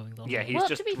job of mowing the lawn. Yeah, he's Well,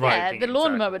 just to be fair, driving the in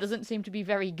lawnmower circles. doesn't seem to be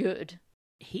very good.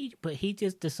 He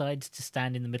just decides to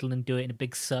stand in the middle and do it in a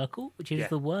big circle, which is Yeah.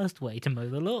 the worst way to mow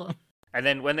the lawn. And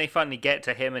then when they finally get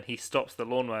to him and he stops the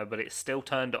lawnmower, but it's still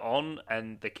turned on,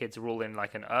 and the kids are all in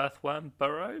like an earthworm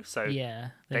burrow, so Yeah,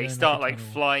 they they're in, start a like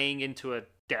tunnel. flying into a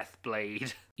death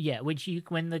blade. Yeah, which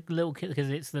when the little kid, because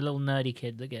it's the little nerdy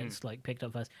kid that Hmm. gets like picked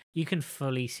up first, you can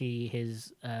fully see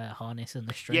his harness and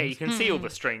the strings. Yeah, you can see all the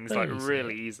strings like Totally see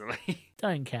really it. easily.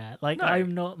 Don't care. Like No.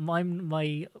 I'm not.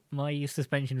 My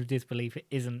suspension of disbelief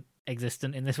isn't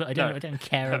existent in this one. I don't. No. I don't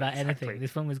care No, about exactly. anything.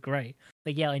 This film was great.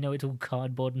 Like, yeah, I know it's all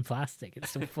cardboard and plastic. It's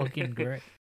so fucking great.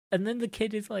 And then the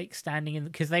kid is like standing in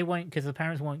because the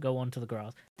parents won't go onto the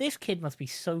grass. This kid must be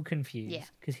so confused Yeah.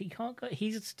 because he can't go.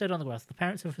 He's stood on the grass. The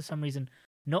parents are for some reason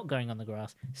not going on the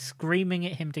grass, screaming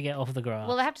at him to get off the grass.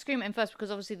 Well, they have to scream at him first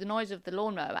because obviously the noise of the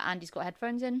lawnmower, Andy's got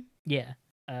headphones in. Yeah.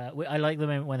 I like the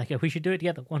moment when they go, we should do it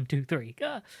together. 1, 2, 3.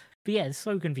 Go. But yeah, it's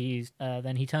so confused.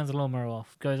 Then he turns the lawnmower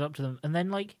off, goes up to them, and then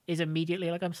like is immediately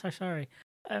like, I'm so sorry.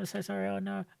 I'm so sorry. Oh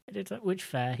no. I did that. Which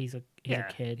fair. He's a Yeah,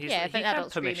 kid. he's- Yeah, if he an had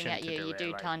adult's screaming permission at to you, do you it,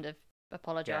 do like- kind of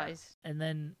apologise. And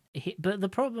then, but the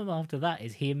problem after that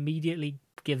is he immediately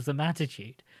gives them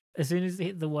attitude. As soon as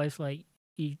the wife's like,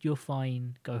 "You're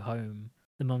fine. Go home."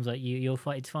 The mum's like, "You're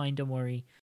fine. It's fine. Don't worry.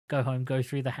 Go home. Go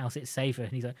through the house. It's safer."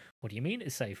 And he's like, "What do you mean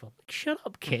it's safer?" Like, shut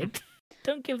up, kid.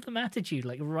 Don't give them attitude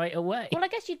like right away. Well, I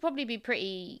guess you'd probably be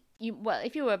pretty.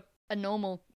 If you were a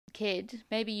normal kid,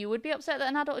 maybe you would be upset that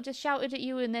an adult had just shouted at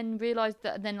you, and then realised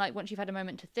that. And then, like, once you've had a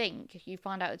moment to think, you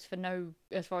find out it's for no,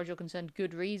 as far as you're concerned,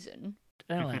 good reason.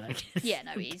 I don't like that kid. Yeah,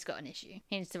 no, he's got an issue.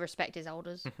 He needs to respect his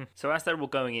elders. So as they're all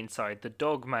going inside, the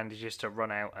dog manages to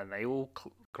run out, and they all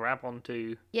grab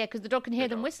onto. Yeah, because the dog can hear The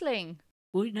them dog. whistling.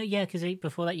 Well, no, yeah, because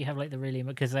before that you have like the really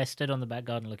because they're stood on the back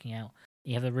garden looking out.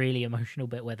 You have the really emotional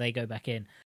bit where they go back in,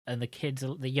 and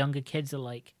the younger kids are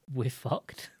like, "We're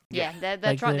fucked." Yeah, they're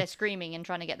Like they're screaming and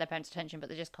trying to get their parents' attention, but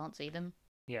they just can't see them.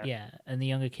 Yeah. Yeah, and the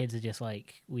younger kids are just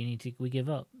like, we give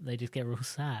up. They just get real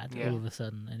sad Yeah. all of a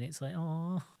sudden, and it's like,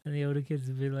 oh, and the older kids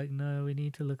will be like, no, we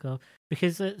need to look up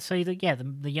because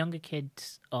the younger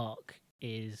kids' arc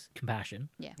is compassion.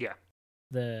 Yeah. Yeah.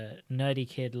 The nerdy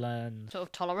kid learns, Sort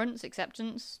of tolerance,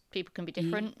 acceptance. People can be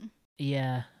different.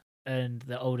 yeah, and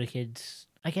the older kids,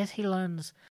 I guess he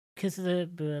learns because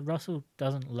the Russell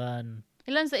doesn't learn.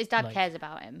 He learns that his dad Like- cares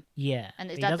about him, Yeah, and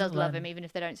his he dad doesn't does love learn- him, even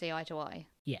if they don't see eye to eye.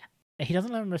 He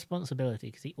doesn't learn responsibility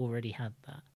because he already had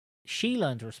that. She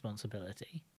learns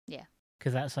responsibility. Yeah.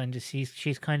 Because that's kind of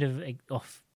she's kind of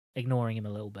off ignoring him a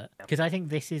little bit. Yeah. Because I think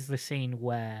this is the scene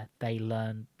where they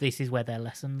learn. This is where their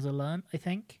lessons are learned. I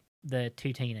think the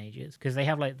two teenagers because they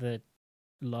have like the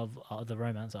love arc, the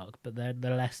romance arc, but the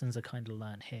lessons are kind of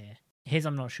learned here. His,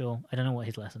 I'm not sure. I don't know what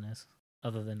his lesson is,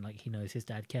 other than like he knows his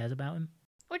dad cares about him.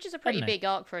 Which is a pretty know. big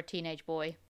arc for a teenage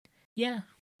boy. Yeah.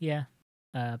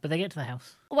 But they get to the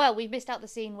house. Well, we've missed out the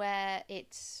scene where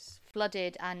it's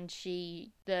flooded and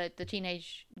the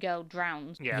teenage girl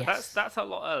drowns. Yeah, Yes. that's a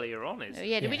lot earlier on, isn't Oh, it?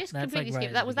 yeah, did we Yeah, just that's, like, completely right skip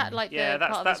at that? the Was that beginning. like Yeah, the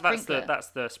part of the sprinkler? that's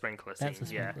the sprinkler scene. That's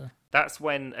the Yeah, sprinkler. that's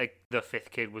when the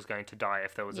fifth kid was going to die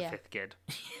if there was Yeah. a fifth kid,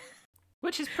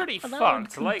 which is pretty And that would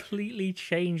fucked. Like, completely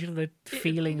change the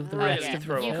feeling of the really rest yeah. of the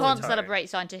throw film. You off the can't tone. celebrate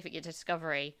scientific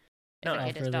discovery if No. a kid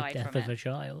After has the died death from of a it.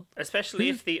 child. especially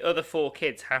if the other four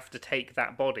kids have to take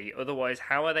that body. Otherwise,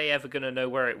 how are they ever going to know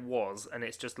where it was? And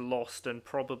it's just lost and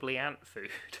probably ant food.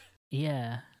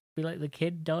 Yeah. Be like the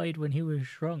kid died when he was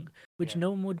shrunk, which Yeah.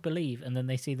 no one would believe, and then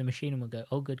they see the machine and will go,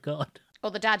 "Oh, good God!"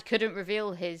 Or the dad couldn't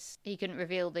reveal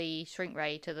the shrink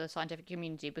ray to the scientific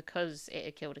community because it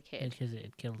had killed a kid. Because it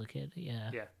had killed a kid.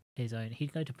 Yeah. Yeah. His own.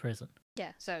 He'd go to prison.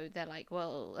 Yeah, so they're like,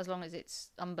 well, as long as it's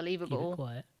Keep it unbelievable,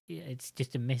 quiet. Yeah, it's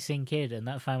just a missing kid, and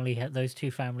that family, those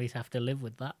two families, have to live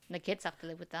with that. the kids have to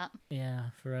live with that. Yeah,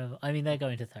 forever. I mean, they're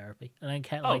going to therapy. I don't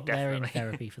care. Oh, Like they're in definitely.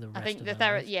 therapy for the rest I think of the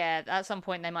their lives. yeah, at some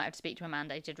point they might have to speak to a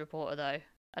mandated reporter though.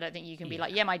 I don't think you can be Yeah.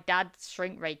 like, yeah, my dad's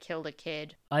shrink ray killed a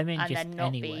kid, I mean, and just then not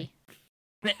anyway.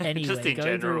 be. Anyway, Just in going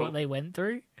through general. what they went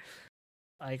through,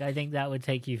 like I think that would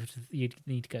take you'd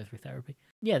need to go through therapy.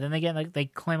 Yeah, then they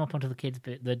climb up onto the kid's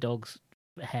the dog's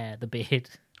hair, the beard.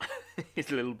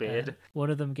 His little beard. One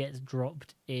of them gets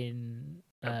dropped in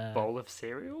A bowl of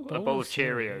cereal? A bowl bowl of of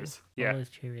cereal. Cheerios. Yeah. Bowl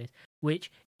of Cheerios,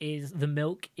 which is the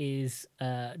milk is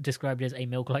described as a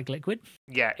milk-like liquid.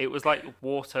 Yeah, it was like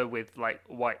water with like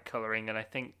white colouring and I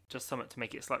think just something to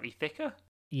make it slightly thicker.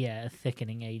 Yeah, a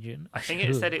thickening agent. I think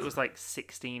it said it was like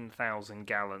 16,000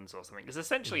 gallons or something. It's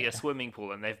essentially Yeah. a swimming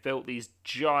pool and they've built these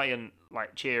giant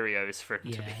like Cheerios for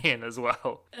him to Yeah. be in as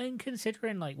well. And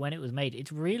considering like when it was made,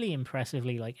 it's really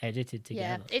impressively like edited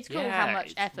Yeah, together. it's cool Yeah, how much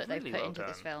it's effort they've really put well into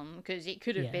this done. film because it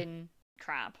could have Yeah. been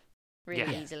crap really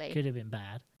Yeah. easily. Could have been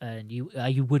bad, and you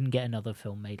wouldn't get another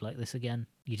film made like this again.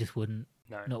 You just wouldn't.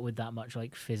 No. Not with that much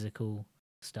like physical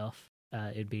stuff.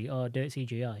 It'd be do it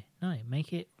CGI. No,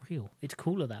 make it real. It's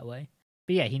cooler that way.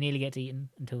 But yeah, he nearly gets eaten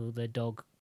until the dog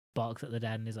barks at the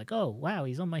dad and is like, "Oh wow,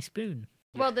 he's on my spoon."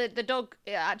 Well, the dog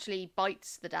actually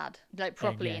bites the dad, like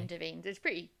properly yeah. intervenes. It's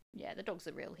pretty. Yeah, the dog's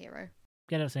the real hero.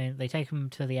 Get up saying they take him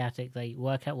to the attic. They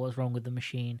work out what's wrong with the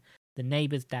machine. The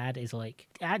neighbor's dad is like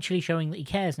actually showing that he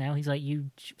cares now. He's like,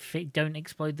 "You don't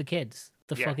explode the kids.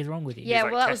 The Yeah. fuck is wrong with you?" Yeah,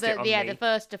 like, well, that was "Test it on me."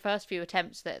 the first few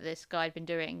attempts that this guy had been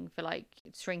doing for like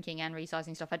shrinking and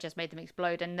resizing stuff had just made them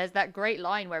explode. And there's that great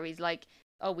line where he's like,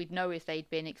 "Oh, we'd know if they'd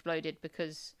been exploded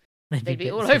because they'd be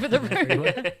bits all of over the them room."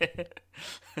 everywhere.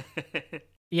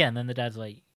 Yeah, and then the dad's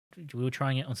like, "We were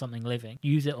trying it on something living.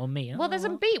 Use it on me." Well, there's a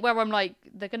Oh. beat where I'm like,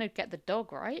 they're gonna get the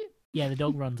dog, right? Yeah, the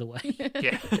dog runs away.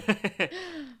 Yeah.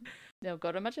 Oh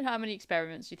god, imagine how many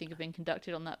experiments do you think have been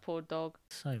conducted on that poor dog.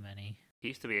 So many. He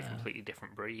used to be a completely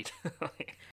different breed.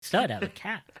 Started out a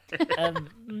cat.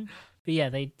 But yeah,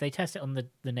 they test it on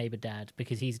the neighbor dad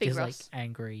because he's Big just Russ. like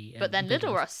angry. But and then Big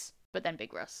little Russ, but then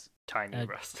Big Russ. Tiny Uh,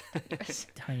 Rust.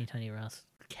 tiny Russ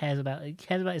cares about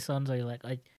his son, so he's like,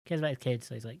 I cares about his kids,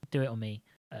 so he's like, do it on me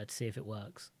to see if it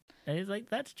works. And it's like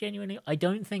that's genuinely. I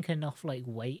don't think enough like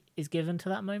weight is given to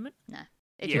that moment.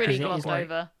 It's Yeah. really Because it is glossed like-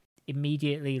 over.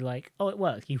 Immediately, like, oh, it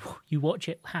works. You watch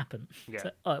it happen. Yeah.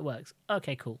 So, oh, it works.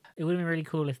 Okay, cool. It would have been really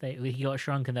cool if he got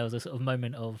shrunk and there was a sort of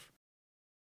moment of,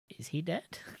 is he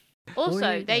dead? Also, Or,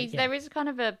 like, yeah. there is kind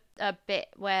of a bit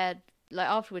where like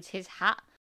afterwards his hat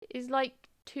is like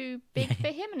too big Yeah. for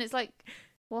him, and it's like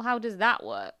Well, how does that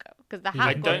work? Because the I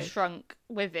hat got don't- shrunk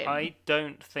with him. I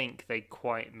don't think they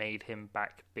quite made him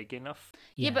back big enough.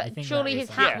 Yeah, I but think surely that his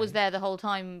is hat Yeah. was there the whole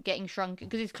time getting shrunk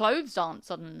because his clothes aren't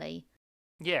suddenly.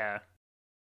 Yeah.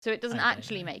 So it doesn't I don't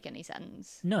actually know. make any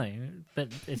sense. No,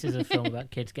 but this is a film about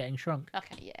kids getting shrunk.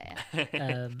 Okay,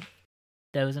 yeah.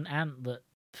 There was an ant that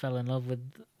fell in love with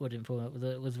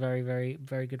that was very, very,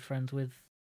 very good friends with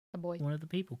A boy. one of the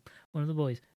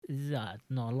boys. It's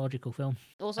not a logical film.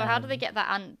 Also, how do they Um, get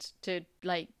that ant to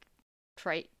like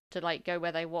go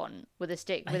where they want with a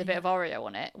stick I with a bit think- of Oreo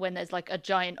on it when there's like a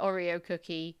giant Oreo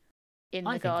cookie in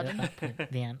I the think garden? at that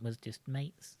point the ant was just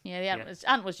mates. Yeah, the Yeah.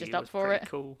 ant was just He up was for pretty it.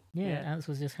 Cool. Yeah, ants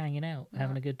was just hanging out,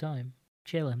 having Yeah. a good time,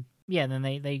 chilling. Yeah, and then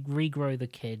they regrow the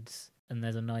kids, and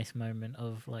there's a nice moment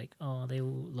of like, oh, they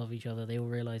all love each other. They all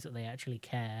realize that they actually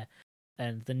care,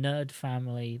 and the nerd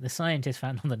family, the scientist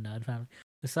family, not the nerd family,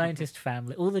 the scientist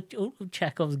family, all of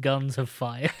Chekhov's guns have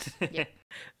fired Yeah.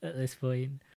 at this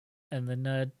point, and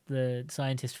the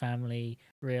scientist family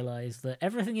realize that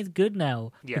everything is good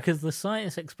now Yeah. because the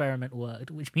science experiment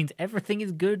worked, which means everything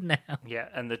is good now. Yeah,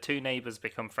 and the two neighbors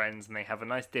become friends, and they have a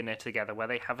nice dinner together where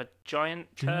they have a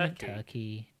giant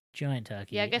turkey. Giant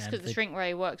turkey. Yeah, I guess and because the shrink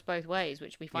ray works both ways,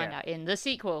 which we find Yeah. out in the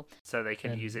sequel. So they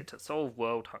can use it to solve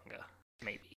world hunger,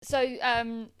 maybe. So,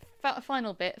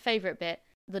 final bit, favorite bit: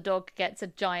 the dog gets a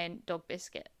giant dog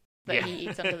biscuit that Yeah. he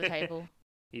eats under the table.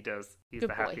 He does. He's Good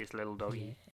the boy. happiest little doggy.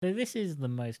 Yeah. So this is the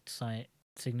most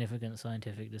significant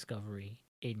scientific discovery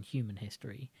in human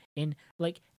history, in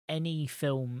like any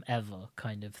film ever,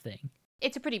 kind of thing.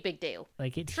 It's a pretty big deal.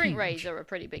 Like it's Shrink huge. rays are a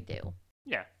pretty big deal.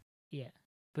 Yeah, Yeah,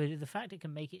 but the fact it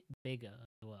can make it bigger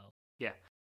as well.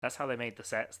 that's how they made the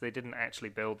sets. They didn't actually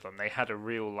build them. They had a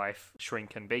real life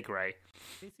Shrink and Big Ray.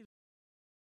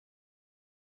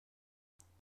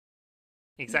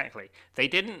 Exactly. They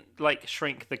didn't like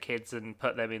shrink the kids and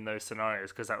put them in those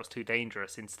scenarios because that was too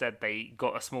dangerous. Instead, they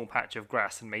got a small patch of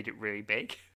grass and made it really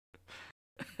big.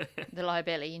 The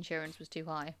liability insurance was too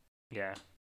high. Yeah.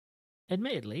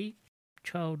 Admittedly,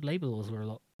 child labour laws were a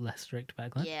lot less strict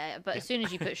back then. Yeah, but as soon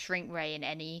as you put shrink ray in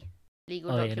any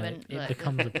legal Oh, yeah, no, document, it look,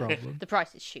 becomes a problem. the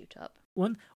prices shoot up.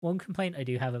 One complaint I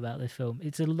do have about this film,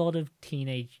 it's a lot of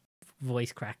teenage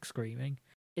voice crack screaming.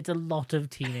 It's a lot of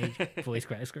teenage voice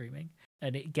crack screaming,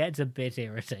 and it gets a bit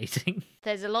irritating.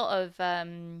 There's a lot of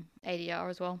ADR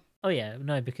as well. Oh yeah,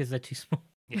 no, because they're too small.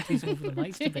 Yeah. Too small for the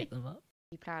mics to pick them up.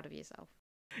 Be proud of yourself.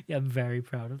 Yeah, I'm very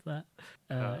proud of that.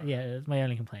 Oh. Yeah, my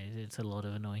only complaint is it's a lot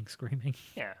of annoying screaming.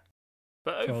 Yeah.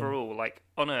 But From- overall, like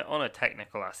on a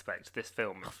technical aspect, this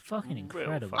film is Oh, fucking real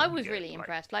incredible. I fucking was good. really Like,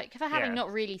 impressed. Like, for having yeah.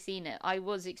 not really seen it, I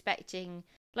was expecting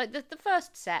like the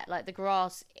first set, like the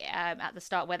grass at the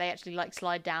start where they actually like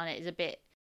slide down it is a bit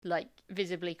like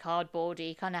visibly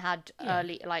cardboardy. Kind of had Yeah.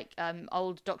 early like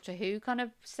old Doctor Who kind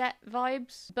of set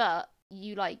vibes, but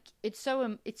you like it's so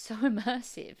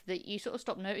immersive that you sort of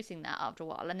stop noticing that after a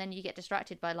while, and then you get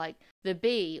distracted by like the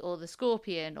bee or the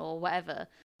scorpion or whatever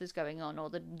that's going on, or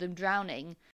them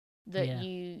drowning. That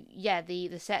Yeah.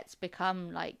 the sets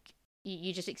become like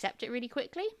you just accept it really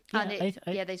quickly, Yeah,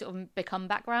 and they sort of become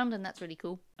background, and that's really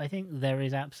cool. I think there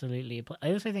is absolutely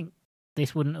I also think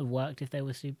this wouldn't have worked if they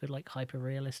were super like hyper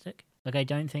realistic. Like I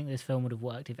don't think this film would have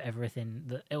worked if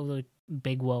all the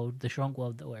big world, the shrunk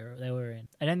world that they were in.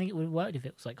 I don't think it would have worked if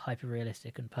it was like hyper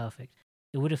realistic and perfect.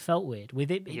 It would have felt weird with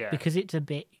it Yeah. because it's a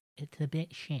bit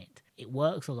shit. It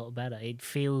works a lot better. It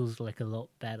feels like a lot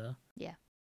better. Yeah.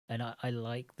 And I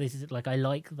like this is like I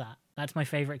like that. That's my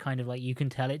favorite kind of like you can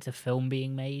tell it's a film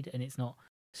being made and it's not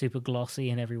super glossy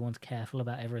and everyone's careful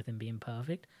about everything being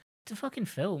perfect. It's a fucking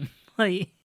film. Like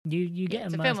you get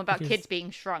It's a immersed film about because- kids being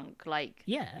shrunk. Like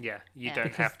Yeah. Yeah, you Yeah. don't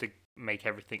Because- have to make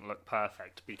everything look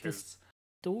perfect because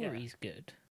Story's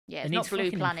good. yeah, it's and not it's Blue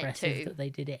fucking Planet impressive 2. that they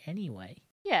did it anyway.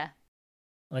 Yeah,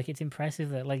 Like it's impressive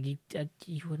that like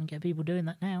you wouldn't get people doing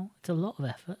that now. It's a lot of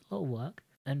effort, a lot of work,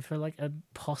 and for like a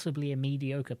possibly a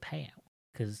mediocre payout.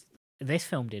 Because this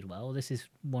film did well. This is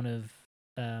one of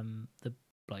the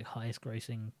like highest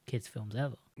grossing kids films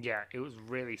ever. yeah, it was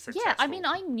really successful. yeah. I mean,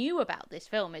 I knew about this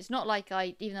film. It's not like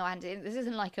even though I hadn't. This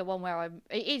isn't like a one where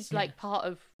it is like part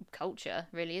of culture,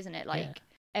 really, isn't it? Like Yeah.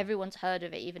 everyone's heard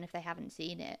of it, even if they haven't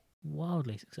seen it.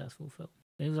 Wildly successful film.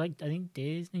 It was like I think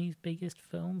Disney's biggest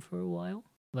film for a while.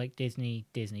 Like Disney,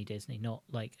 not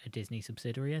like a Disney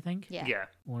subsidiary. I think Yeah. Yeah,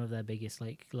 one of their biggest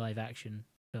like live action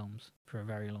films for a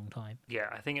very long time. yeah,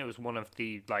 I think it was one of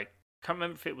the like. Can't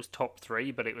remember if it was top 3,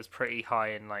 but it was pretty high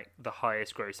in like the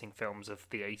highest grossing films of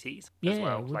the 80s as Yeah,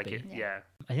 well. it would Like be. it, Yeah. yeah,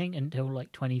 I think until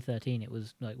like 2013, it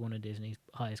was like one of Disney's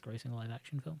highest grossing live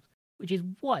action films, which is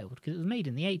wild because it was made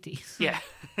in the 80s. yeah,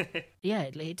 Yeah,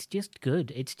 it's just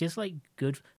good. It's just like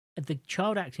good. the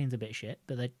child acting's a bit shit,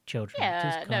 but they're children. Yeah,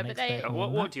 Just no, can't but they- expect more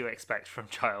than What that. do you expect from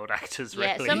child actors, really?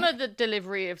 Yeah, some of the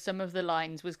delivery of some of the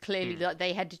lines was clearly like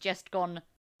they had just gone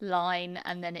line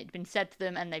and then it'd been said to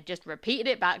them and they've just repeated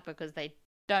it back because they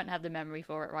don't have the memory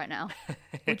for it right now.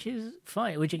 Which is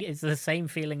fine. Which is the same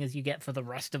feeling as you get for the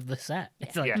rest of the set.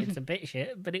 It's like Yeah. it's a bit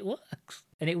shit, but it works.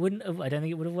 And it wouldn't have. I don't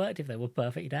think it would have worked if they were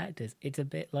perfect actors. It's a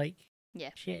bit like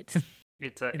Yeah. shit.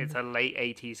 It's a late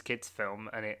 80s kids film,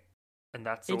 and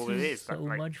that's all it is. So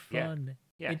Like, much yeah. fun.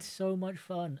 Yeah. It's so much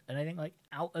fun. And I think like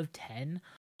out of 10,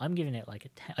 I'm giving it like a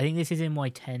 10. I think this is in my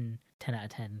 10 out of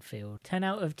 10 field. 10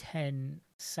 out of 10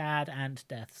 sad ant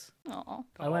deaths. Aw.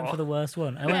 I went Aw. for the worst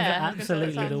one. I went Yeah, for I was gonna say, that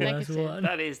absolutely the sounds worst negative. one.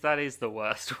 That is the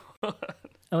worst one.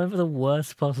 I went for the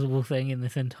worst possible thing in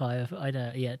this entire. I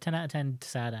don't. Yeah, 10 out of 10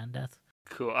 sad ant deaths.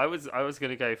 Cool. I was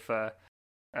gonna go for.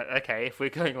 Okay, if we're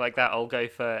going like that, I'll go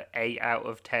for 8 out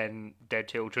of 10 dead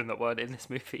children that weren't in this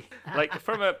movie. Like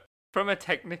from a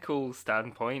technical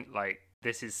standpoint, like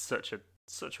this is such a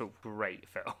great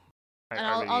film. And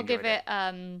I really I'll give enjoyed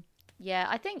it yeah,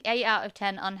 I think 8 out of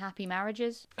 10 unhappy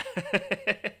marriages.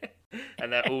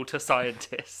 And they're all to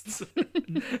scientists.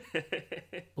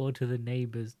 Or to the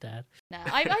neighbours, Dad. No,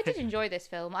 I did enjoy this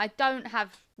film. I don't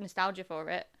have nostalgia for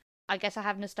it. I guess I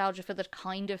have nostalgia for the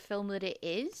kind of film that it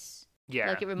is. Yeah.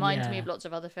 Like it reminds me Yeah. of lots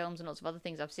of other films and lots of other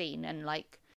things I've seen, and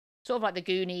like sort of like the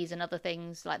Goonies and other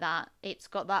things like that. It's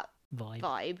got that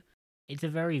vibe. It's a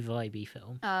very vibey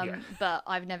film. Yeah. But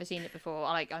I've never seen it before.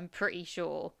 Like I'm pretty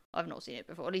sure I've not seen it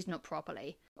before, at least not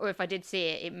properly. Or if I did see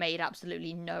it, it made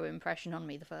absolutely no impression on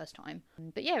me the first time.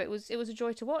 But yeah, it was a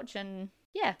joy to watch, and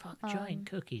yeah, Fuck, giant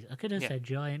cookies. I could have yeah. said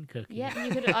giant cookies. yeah.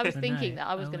 You could. I was But thinking no, that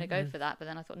I was I going to went go with- for that, but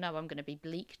then I thought no, I'm going to be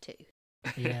bleak too.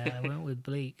 Yeah, I went with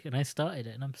Bleak, and I started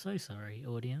it, and I'm so sorry,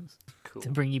 audience, Cool. to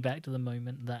bring you back to the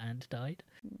moment that Ant died.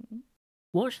 Mhm.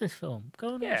 Watch this film.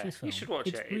 Go and Yeah, watch this film. you should watch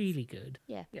it's it. It's- really good.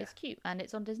 Yeah, Yeah. it's cute, and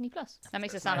it's on Disney Plus. That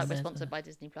makes That's it sound nice. like we're And sponsored there's by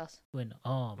Disney Plus. Oh my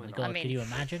We're not. god, I mean, could you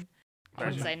imagine? I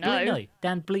wouldn't say Bleep- no.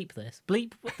 Dan, bleep this.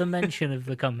 Bleep the mention of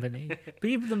the company.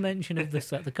 Bleep the mention of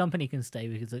the company can stay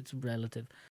because it's relative.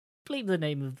 Bleep the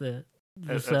name of the Of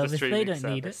the service. They streaming don't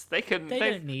need it. service. They can. They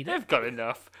they've, don't need it. They've got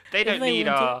enough. They don't they need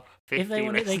want our 50 If they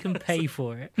want it, they can pay listeners.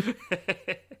 for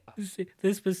it.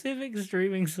 The specific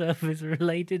streaming service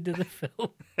related to the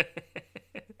film.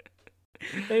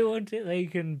 They want it, they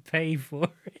can pay for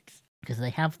it. Because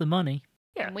they have the money.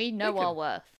 Yeah, And we know they our can,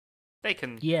 worth. They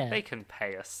can. Yeah. They can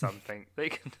pay us something. They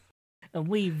can. And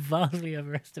we vastly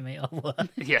overestimate our worth.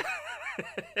 Yeah.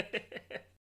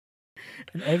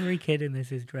 And every kid in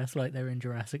this is dressed like they're in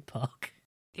Jurassic Park.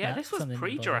 Yeah, That's this was something that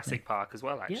bothered me. pre-Jurassic Park as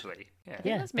well, actually. I Yeah. think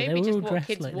Yeah, that's but they maybe were just all what dressed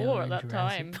kids like they wore were at in that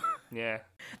Jurassic time. Park. Yeah.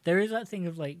 There is that thing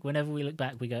of like, whenever we look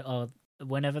back, we go, oh,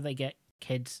 whenever they get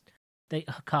kids, they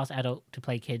cast adult to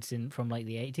play kids from like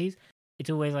the 80s. It's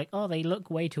always like, oh, they look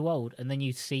way too old. And then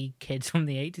you see kids from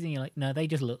the 80s and you're like, no, they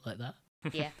just look like that.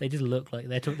 Yeah. They just look like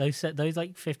those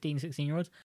like 15,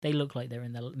 16-year-olds, they look like they're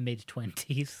in their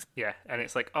mid-20s. Yeah, and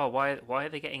it's like, oh, why are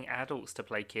they getting adults to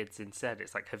play kids instead?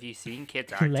 It's like, have you seen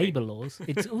kids acting? Labor laws.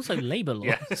 It's also labor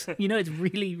laws. Yeah. You know, it's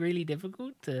really, really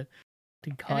difficult to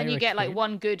And hire then you a get like kid.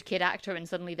 one good kid actor, and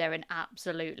suddenly they're in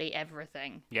absolutely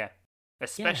everything. Yeah.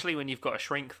 Especially when you've got to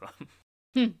shrink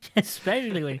them.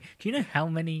 Especially when... Do you know how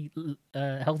many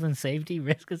health and safety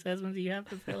risk assessments you have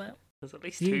to fill out? There's at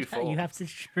least You, two forms. you have to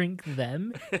shrink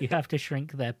them. You have to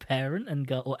shrink their parent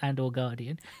or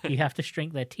guardian. You have to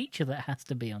shrink their teacher that has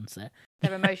to be on set.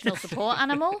 Their emotional support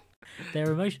animal.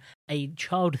 A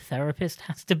child therapist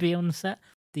has to be on set.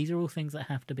 These are all things that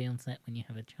have to be on set when you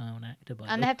have a child actor. By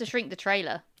And the they have to shrink the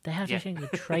trailer. They have Yeah. to shrink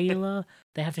the trailer.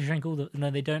 They have to shrink all the.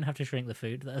 No, they don't have to shrink the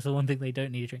food. That's the one thing they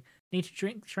don't need to shrink. They need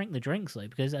to shrink the drinks though,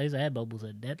 because those air bubbles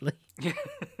are deadly. Yeah.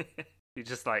 You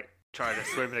just like trying to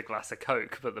swim in a glass of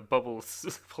Coke, but the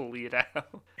bubbles pull you down.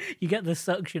 You get the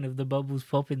suction of the bubbles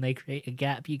popping. They create a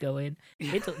gap. You go in.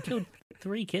 It killed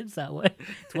 3 kids that way.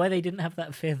 It's why they didn't have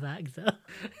that 5th actor.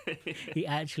 He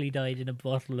actually died in a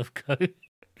bottle of Coke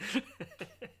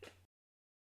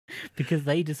because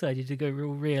they decided to go real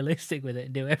realistic with it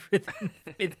and do everything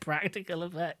with practical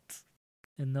effects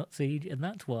and not CG. And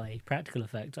that's why practical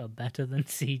effects are better than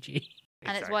CG.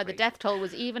 And it's why the Exactly. death toll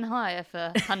was even higher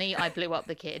for Honey, I Blew Up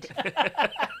the Kid.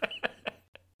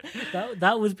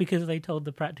 That was because they told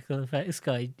the practical effects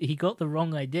guy he got the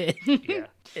wrong idea Yeah,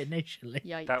 initially.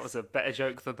 Yikes. that was a better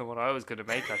joke than the one I was going to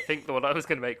make. I think the one I was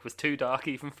going to make was too dark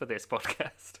even for this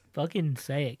podcast. Fucking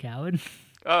say it, coward.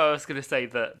 Oh, I was going to say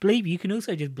that. Bleep, you can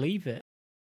also just bleep it.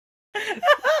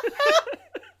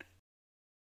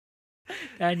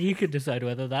 And you can decide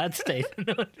whether that stays in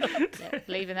or not. Yeah,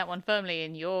 leaving that one firmly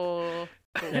in your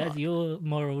court. That's your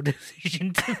moral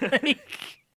decision to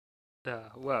make.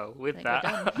 Well, with I think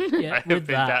that, we're done. Yeah, I have with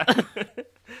been that. Dan.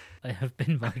 I have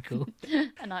been Michael.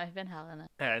 And I've been Helena.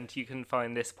 And you can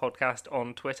find this podcast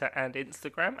on Twitter and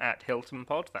Instagram at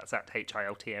HiltonPod. That's at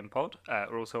HILTM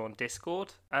We're also on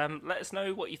Discord. Let us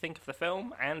know what you think of the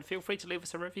film, and feel free to leave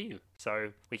us a review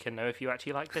so we can know if you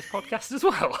actually like this podcast as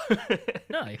well.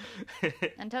 No.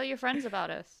 And tell your friends about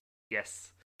us.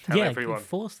 Yes. Tell Yeah, everyone.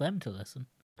 force them to listen.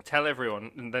 Tell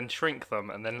everyone, and then shrink them,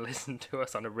 and then listen to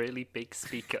us on a really big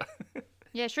speaker.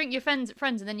 Yeah, shrink your friends,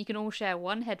 and then you can all share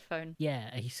one headphone. Yeah,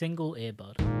 a single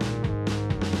earbud.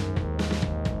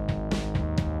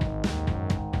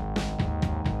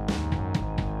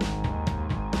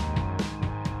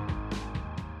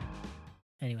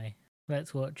 Anyway,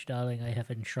 let's watch Darling, I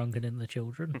Haven't Shrunken in the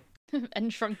Children.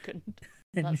 And shrunken.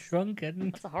 And That's-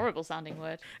 shrunken. That's a horrible sounding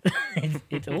word.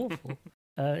 It's awful.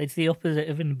 It's the opposite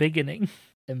of embiggening.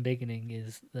 Embiggening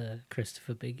is the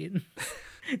Christopher Biggins.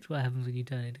 It's what happens when you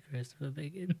turn into Christopher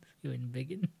Biggins. You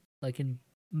embiggen. Like in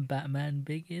Batman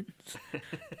Begins.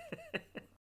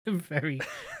 A very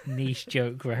niche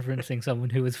joke referencing someone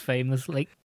who was famous like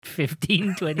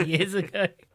 15, 20 years ago.